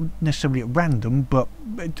 not necessarily at random, but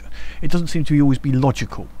it doesn't seem to always be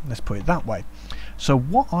logical, let's put it that way. So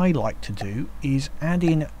what I like to do is add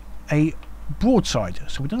in a broadside.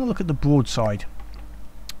 So we're going to look at the broadside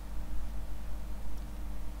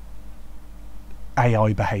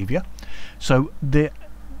AI behavior. So the,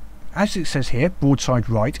 as it says here, broadside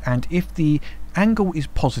right, and if the angle is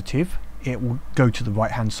positive it will go to the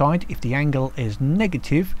right hand side, if the angle is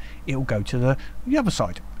negative it will go to the other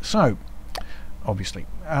side. So obviously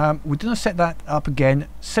we're going to set that up again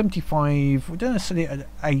 75, we're going to set it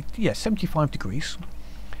at 75 degrees,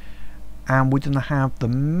 and we're going to have the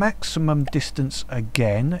maximum distance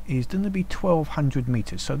again is going to be 1200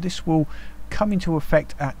 meters. So this will come into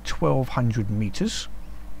effect at 1200 meters,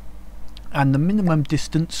 and the minimum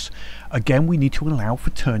distance again we need to allow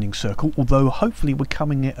for turning circle, although hopefully we're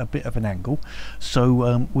coming at a bit of an angle,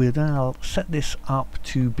 so we'll now set this up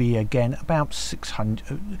to be again about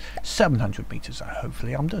 700 meters.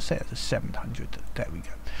 Hopefully I'm going to set it at 700. There we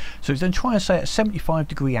go. So it's then try to say at a 75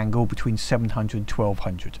 degree angle between 700 and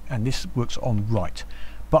 1200, and this works on right,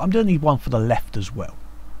 but I'm going to need one for the left as well.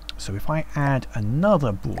 So if I add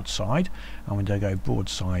another broadside, I'm going to go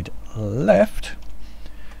broadside left,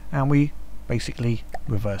 and we basically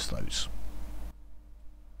reverse those.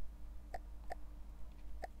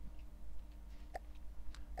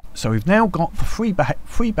 So we've now got the three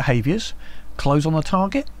behaviours: close on the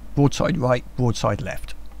target, broadside right, broadside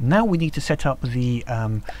left. Now we need to set up the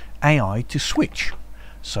AI to switch.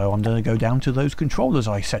 So I'm going to go down to those controllers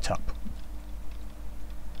I set up.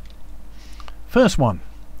 First one,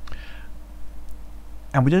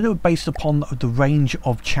 and we're going to do it based upon the range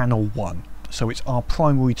of channel 1. So it's our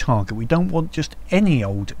primary target. We don't want just any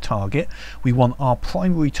old target. We want our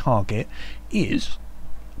primary target is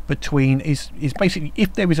basically,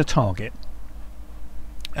 if there is a target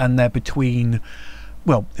and they're between,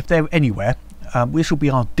 well, if they're anywhere, this will be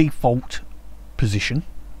our default position.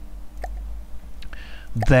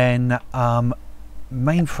 Then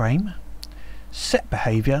mainframe, set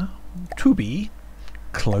behavior to be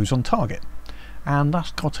close on target, and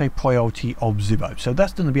that's got a priority of 0. So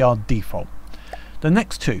that's going to be our default. The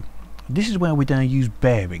next two, this is where we're going to use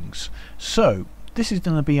bearings. So this is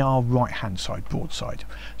going to be our right hand side broadside.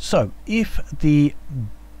 So if the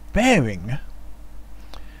bearing,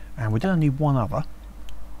 and we're going to need one other,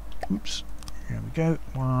 oops, here we go,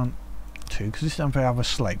 1, 2, because this is going to have a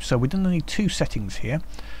slope. So we're going to need two settings here.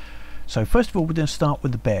 So first of all, we're going to start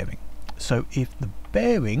with the bearing. So if the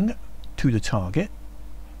bearing to the target,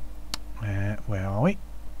 where are we,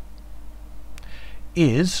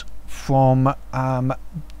 is from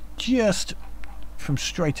just from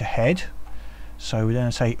straight ahead, so we're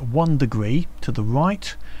going to say 1 degree to the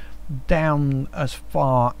right, down as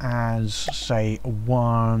far as say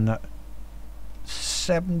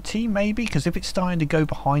 170 maybe, because if it's starting to go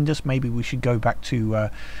behind us, maybe we should go back to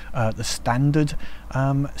the standard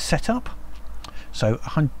setup. So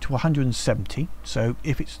to 170. So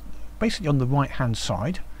if it's basically on the right hand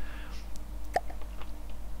side,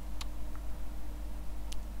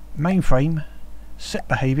 mainframe, set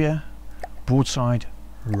behavior, broadside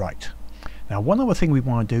right. Now one other thing we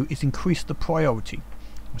want to do is increase the priority.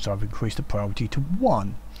 So I've increased the priority to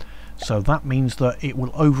 1. So that means that it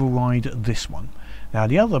will override this one. Now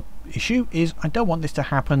the other issue is I don't want this to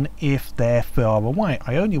happen if they're far away.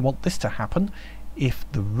 I only want this to happen if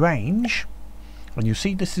the range, and you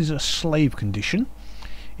see this is a slave condition,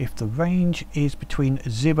 if the range is between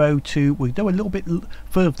 0 to, we'll go a little bit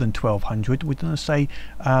further than 1200, we're going to say,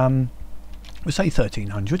 we'll say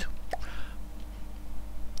 1300.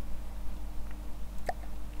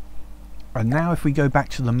 And now if we go back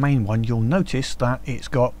to the main one, you'll notice that it's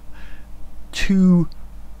got two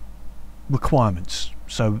requirements.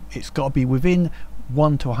 So it's got to be within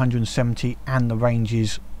 1 to 170 and the range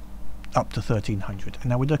is up to 1300. And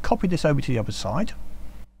now we're going to copy this over to the other side.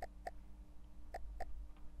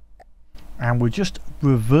 And we'll just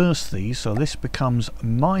reverse these, so this becomes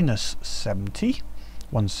minus 70,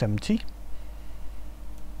 170,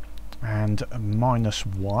 and minus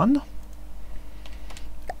 1,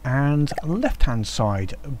 and left hand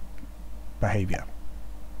side behavior.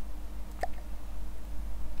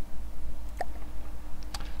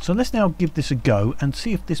 So let's now give this a go and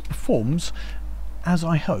see if this performs as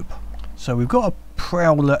I hope. So we've got a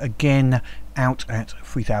Prowler again out at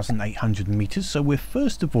 3,800 meters. So we're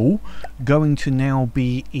first of all going to now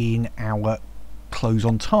be in our close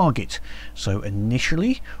on target. So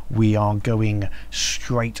initially we are going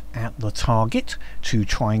straight at the target to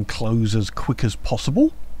try and close as quick as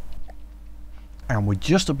possible. And we're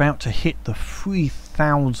just about to hit the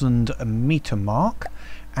 3,000 meter mark.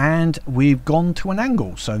 And we've gone to an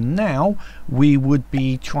angle, so now we would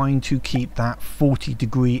be trying to keep that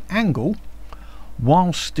 40-degree angle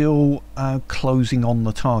while still closing on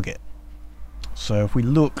the target. So if we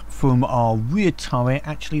look from our rear turret,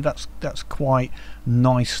 actually that's quite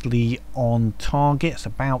nicely on target. It's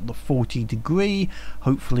about the 40-degree.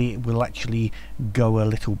 Hopefully it will actually go a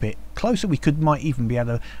little bit closer. We might even be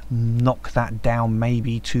able to knock that down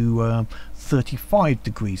maybe to 35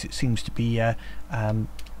 degrees. It seems to be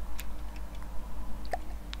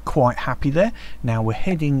quite happy there. Now we're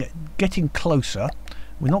getting closer.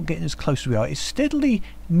 We're not getting as close as we are. It's steadily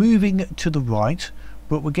moving to the right,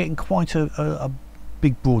 but we're getting quite a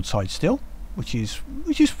big broadside still, which is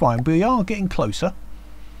fine. We are getting closer.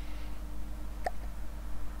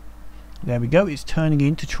 There we go. It's turning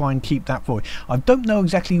in to try and keep that forward. I don't know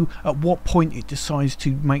exactly at what point it decides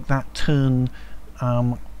to make that turn,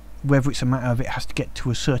 whether it's a matter of it has to get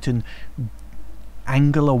to a certain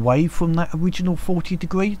angle away from that original 40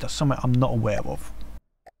 degree. That's something I'm not aware of.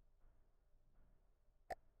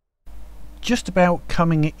 just about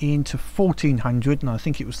coming into 1400, and I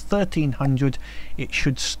think it was 1300 it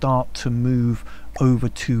should start to move over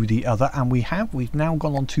to the other, and we've now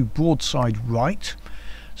gone on to broadside right.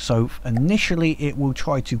 So initially it will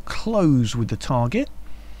try to close with the target,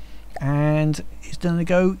 and it's going to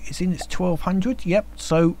go, it's in its 1200, yep,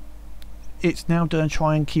 so it's now going to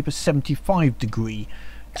try and keep a 75-degree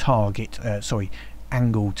target,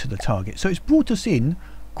 angle to the target. So it's brought us in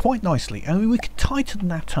quite nicely, and we could tighten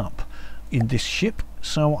that up in this ship.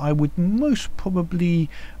 So I would most probably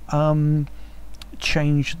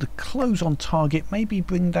change the close on target, maybe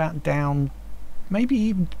bring that down, maybe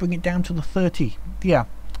even bring it down to the 30. Yeah,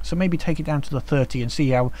 so maybe take it down to the 30 and see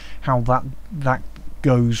how that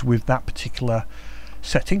goes with that particular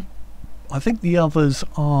setting. I think the others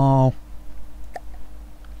are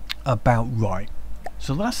about right.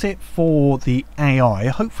 So that's it for the AI.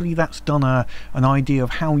 Hopefully that's done an idea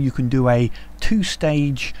of how you can do a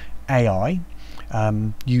two-stage AI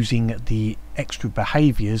using the extra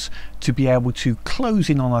behaviors to be able to close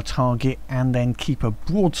in on a target and then keep a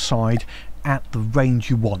broadside at the range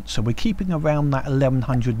you want. So we're keeping around that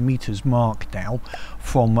 1100 meters mark now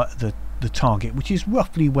from the target, which is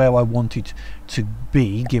roughly where I wanted to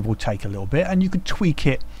be, give or take a little bit, and you could tweak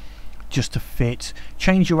it just to fit.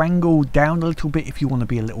 Change your angle down a little bit if you want to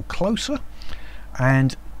be a little closer,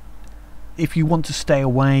 and if you want to stay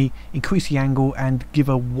away, increase the angle and give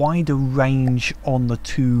a wider range on the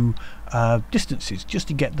two distances, just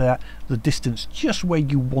to get the distance just where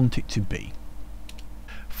you want it to be.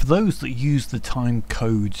 For those that use the time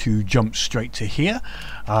code to jump straight to here,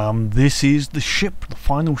 this is the ship, the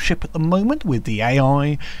final ship at the moment, with the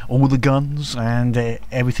AI, all the guns and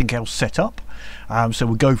everything else set up. So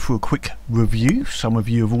we'll go through a quick review. Some of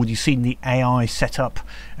you have already seen the AI setup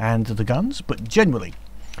and the guns, but generally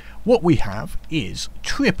what we have is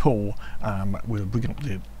triple, we'll bring up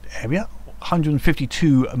the area,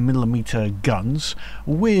 152mm guns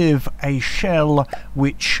with a shell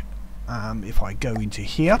which, if I go into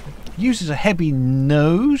here, uses a heavy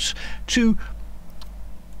nose to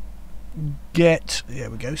get,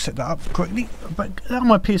 there we go, set that up correctly, but that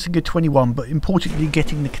might pierce a good 21, but importantly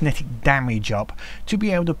getting the kinetic damage up to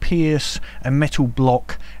be able to pierce a metal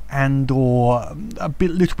block and or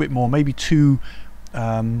little bit more, maybe two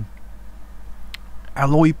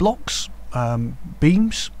alloy blocks,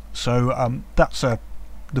 beams. So that's the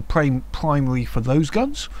primary for those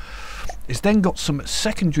guns. It's then got some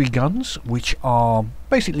secondary guns which are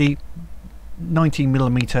basically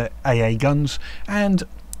 19mm AA guns and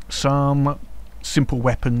some simple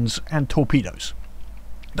weapons and torpedoes.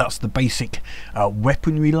 That's the basic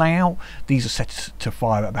weaponry layout. These are set to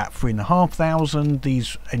fire at about 3,500,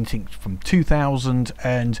 these anything from 2,000,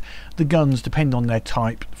 and the guns depend on their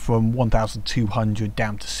type from 1,200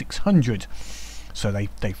 down to 600. So they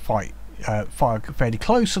fire fairly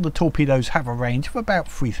close, and the torpedoes have a range of about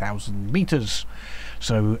 3,000 meters.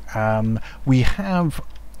 So we have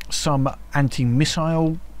some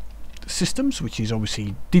anti-missile systems, which is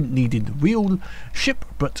obviously didn't need in the real ship,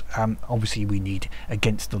 but obviously we need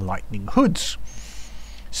against the lightning hoods.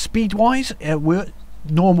 Speed wise, we're at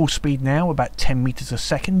normal speed now, about 10 meters a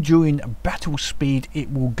second. During battle speed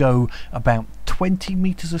it will go about 20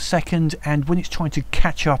 meters a second, and when it's trying to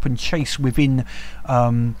catch up and chase within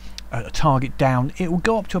a target down, it will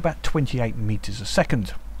go up to about 28 meters a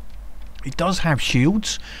second. It does have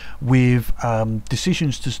shields with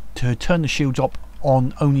decisions to turn the shields up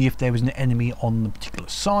on only if there is an enemy on the particular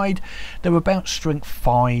side. They're about strength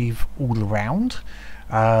 5 all around,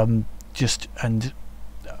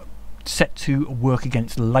 set to work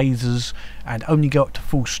against lasers, and only go up to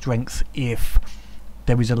full strength if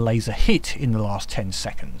there is a laser hit in the last 10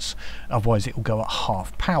 seconds. Otherwise it will go at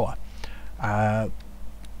half power.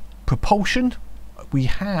 Propulsion, we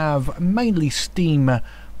have mainly steam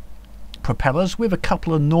propellers with a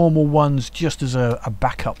couple of normal ones just as a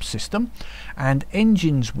backup system. And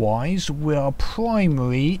engines wise, our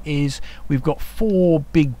primary is we've got 4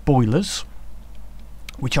 big boilers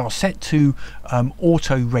which are set to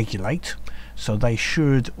auto regulate, so they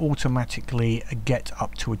should automatically get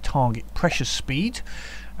up to a target pressure speed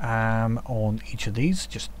on each of these.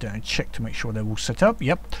 Just check to make sure they're all set up.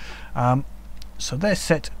 Yep. So they're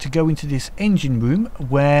set to go into this engine room,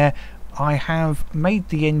 where I have made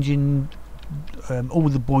the engine, all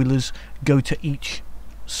the boilers go to each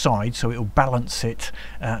side, so it will balance it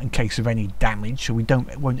in case of any damage, so we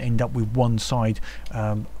won't end up with one side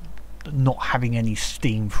not having any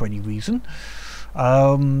steam for any reason.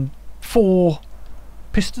 4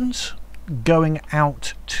 pistons going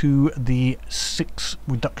out to the 6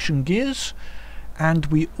 reduction gears, and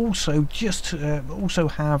we also also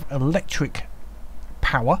have electric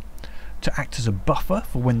power to act as a buffer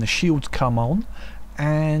for when the shields come on.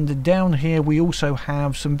 And down here we also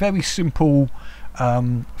have some very simple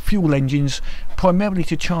fuel engines, primarily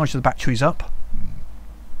to charge the batteries up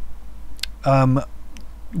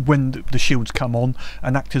when the shields come on,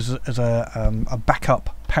 and act as a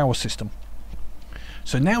backup power system.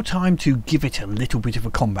 So now time to give it a little bit of a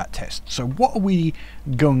combat test. So what are we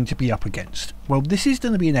going to be up against? Well, this is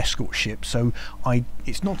going to be an escort ship, so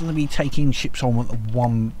it's not going to be taking ships on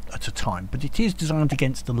one at a time, but it is designed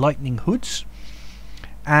against the lightning hoods.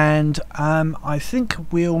 And I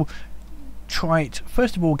think we'll try it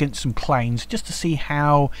first of all against some planes, just to see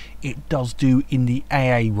how it does do in the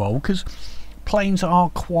AA role, because planes are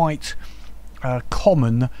quite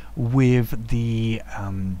common with the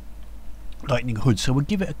lightning hood. So we'll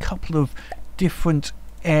give it a couple of different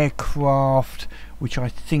aircraft which I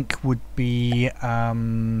think would be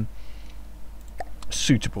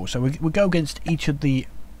suitable. So we'll go against each of the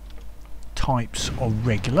types of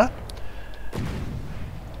regular.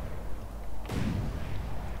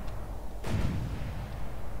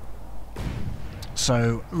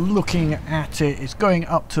 So looking at it, it's going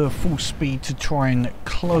up to full speed to try and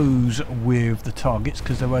close with the targets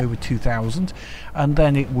because they're over 2000, and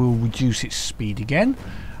then it will reduce its speed again.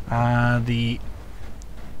 All the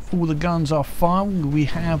guns are firing. We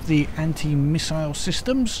have the anti-missile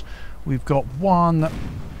systems. We've got one,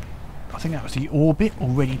 I think that was the orbit,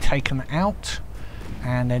 already taken out,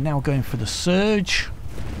 and they're now going for the surge.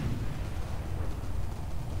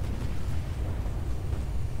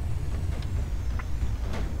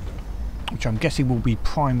 Which I'm guessing will be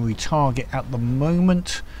primary target at the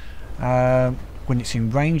moment when it's in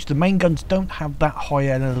range. The main guns don't have that high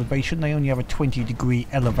an elevation, they only have a 20-degree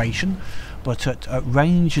elevation, but at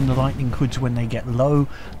range and the lightning hoods when they get low,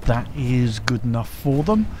 that is good enough for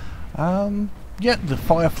them. Yeah, the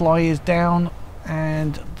Firefly is down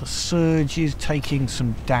and the Surge is taking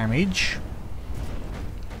some damage.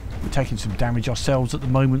 We're taking some damage ourselves at the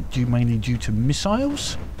moment, mainly due to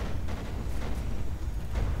missiles.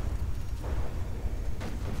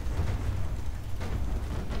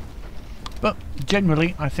 But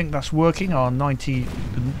generally I think that's working. Our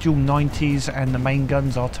dual 90s and the main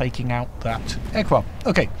guns are taking out that aircraft.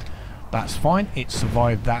 Okay, that's fine. It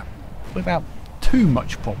survived that without too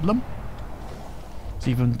much problem. It's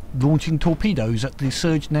even launching torpedoes at the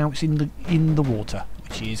Surge now. It's in the water,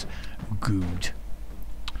 which is good.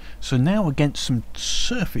 So now against some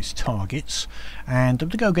surface targets, and I'm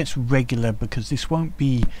going to go against regular because this won't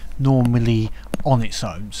be normally on its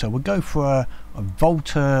own. So we'll go for a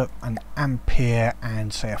Volta, an Ampere,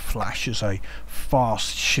 and say a Flash as a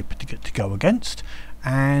fast ship to go against.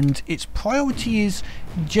 And its priority is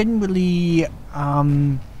generally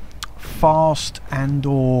fast and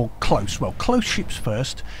or close. Well, close ships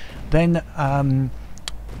first, then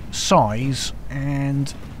size,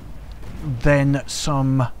 and then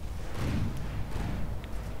some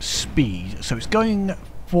speed. So it's going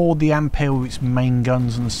for the Ampere with its main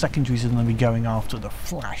guns, and the secondaries are going to be going after the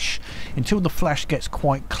Flash until the Flash gets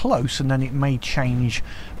quite close, and then it may change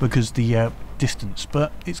because the distance,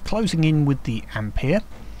 but it's closing in with the Ampere.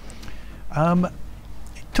 It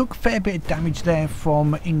took a fair bit of damage there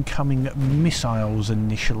from incoming missiles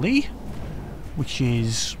initially, which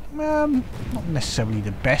is not necessarily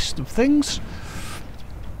the best of things.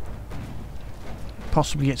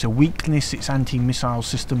 Possibly it's a weakness, its anti-missile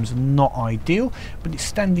systems are not ideal, but it's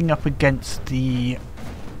standing up against the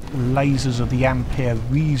lasers of the Ampere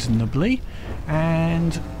reasonably,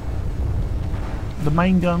 and the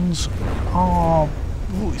main guns are...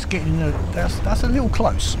 Ooh, it's getting that's a little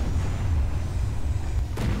close.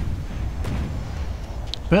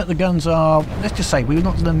 But the guns are, let's just say, we're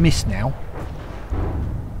not going to miss now.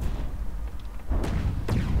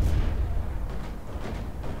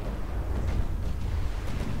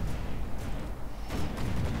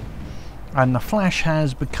 And the Flash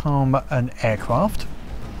has become an aircraft.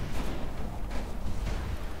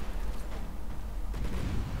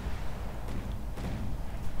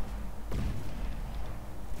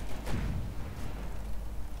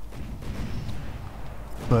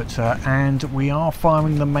 But and we are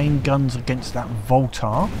firing the main guns against that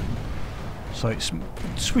Voltar. So it's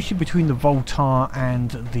switching between the Voltar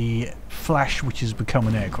and the Flash, which has become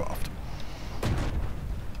an aircraft.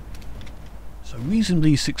 So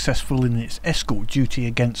reasonably successful in its escort duty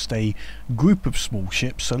against a group of small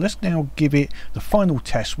ships. So let's now give it the final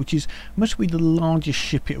test, which is must be the largest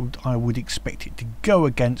ship I would expect it to go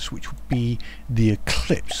against, which would be the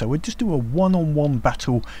Eclipse. So we'll just do a one-on-one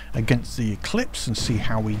battle against the Eclipse and see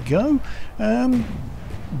how we go.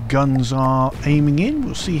 Guns are aiming in.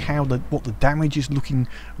 We'll see how what the damage is looking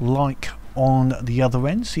like on the other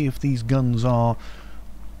end, see if these guns are...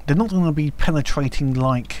 They're not going to be penetrating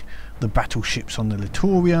like the battleships on the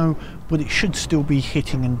Littorio, but it should still be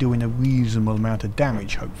hitting and doing a reasonable amount of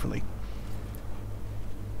damage, hopefully.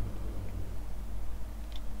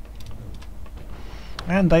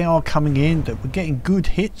 And they are coming in, that we're getting good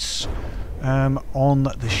hits on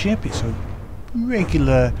the ship. It's a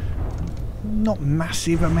regular, not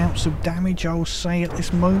massive amounts of damage, I will say, at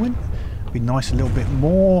this moment. It'd be nice a little bit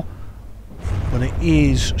more, but it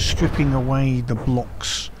is stripping away the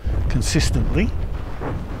blocks consistently.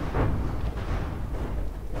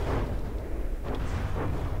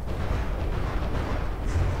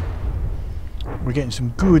 We're getting some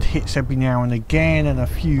good hits every now and again, and a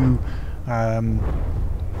few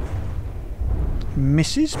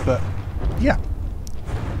misses, but yeah.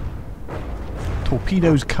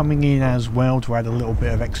 Torpedoes coming in as well to add a little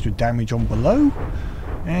bit of extra damage on below.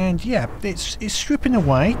 And yeah, it's stripping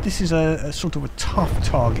away. This is a sort of a tough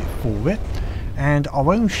target for it, and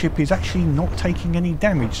our own ship is actually not taking any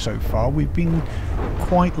damage so far. We've been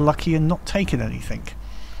quite lucky and not taking anything.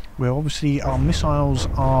 Where obviously our missiles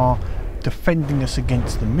are defending us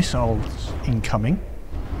against the missiles incoming,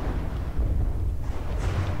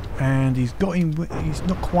 and he's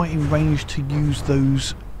not quite in range to use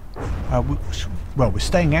those. Well, we're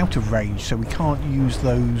staying out of range, so we can't use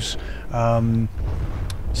those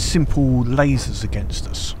simple lasers against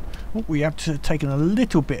us. Well, we have taken a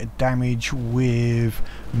little bit of damage with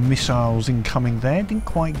missiles incoming there. Didn't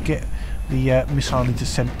quite get the missile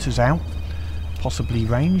interceptors out, possibly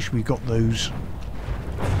range. We've got those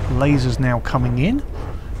lasers now coming in,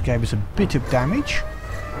 gave us a bit of damage.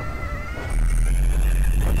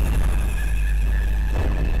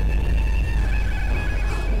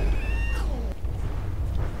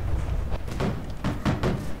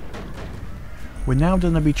 We're now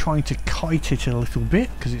going to be trying to kite it a little bit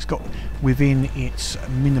because it's got within its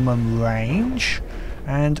minimum range.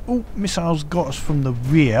 And oh, missiles got us from the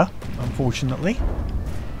rear, unfortunately.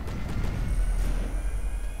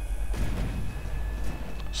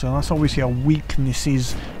 So that's obviously our weakness,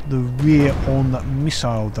 is the rear on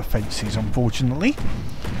missile defences, unfortunately.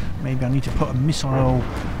 Maybe I need to put a missile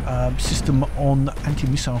system on,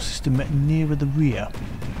 anti-missile system nearer the rear.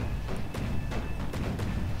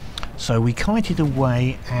 So we kited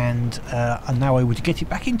away and are now able to get it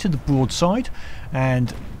back into the broadside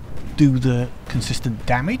and do the consistent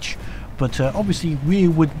damage. But obviously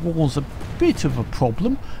rearward was a bit of a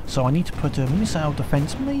problem, so I need to put a missile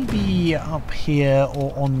defence maybe up here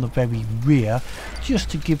or on the very rear, just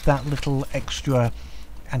to give that little extra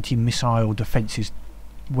anti-missile defences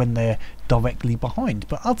when they're directly behind.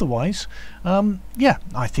 But otherwise, yeah,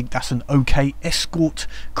 I think that's an okay escort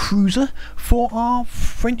cruiser for our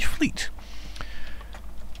French fleet.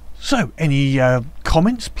 So any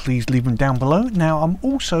comments, please leave them down below. Now I'm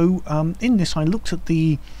also in this, I looked at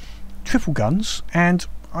the triple guns and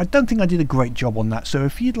I don't think I did a great job on that, so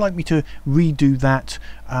if you'd like me to redo that,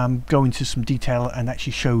 go into some detail and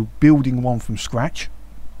actually show building one from scratch,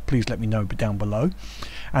 please let me know down below.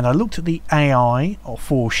 And I looked at the AI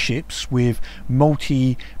for ships with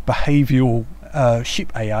multi-behavioural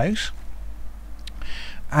ship AIs.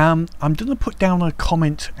 I'm going to put down a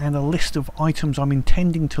comment and a list of items I'm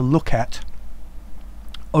intending to look at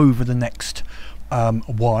over the next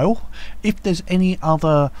while. If there's any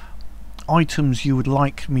other items you would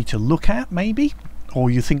like me to look at, maybe, or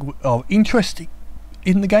you think are interesting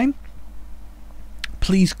in the game,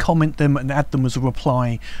 please comment them and add them as a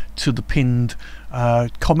reply to the pinned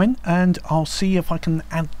comment, and I'll see if I can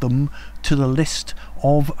add them to the list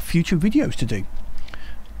of future videos to do.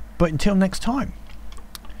 But until next time,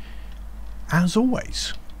 as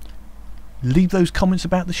always, leave those comments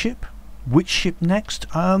about the ship. Which ship next?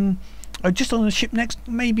 Just on the ship next,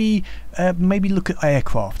 maybe look at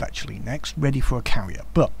aircraft actually next, ready for a carrier.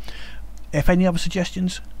 But if any other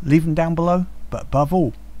suggestions, leave them down below. But above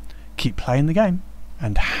all, keep playing the game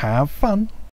and have fun.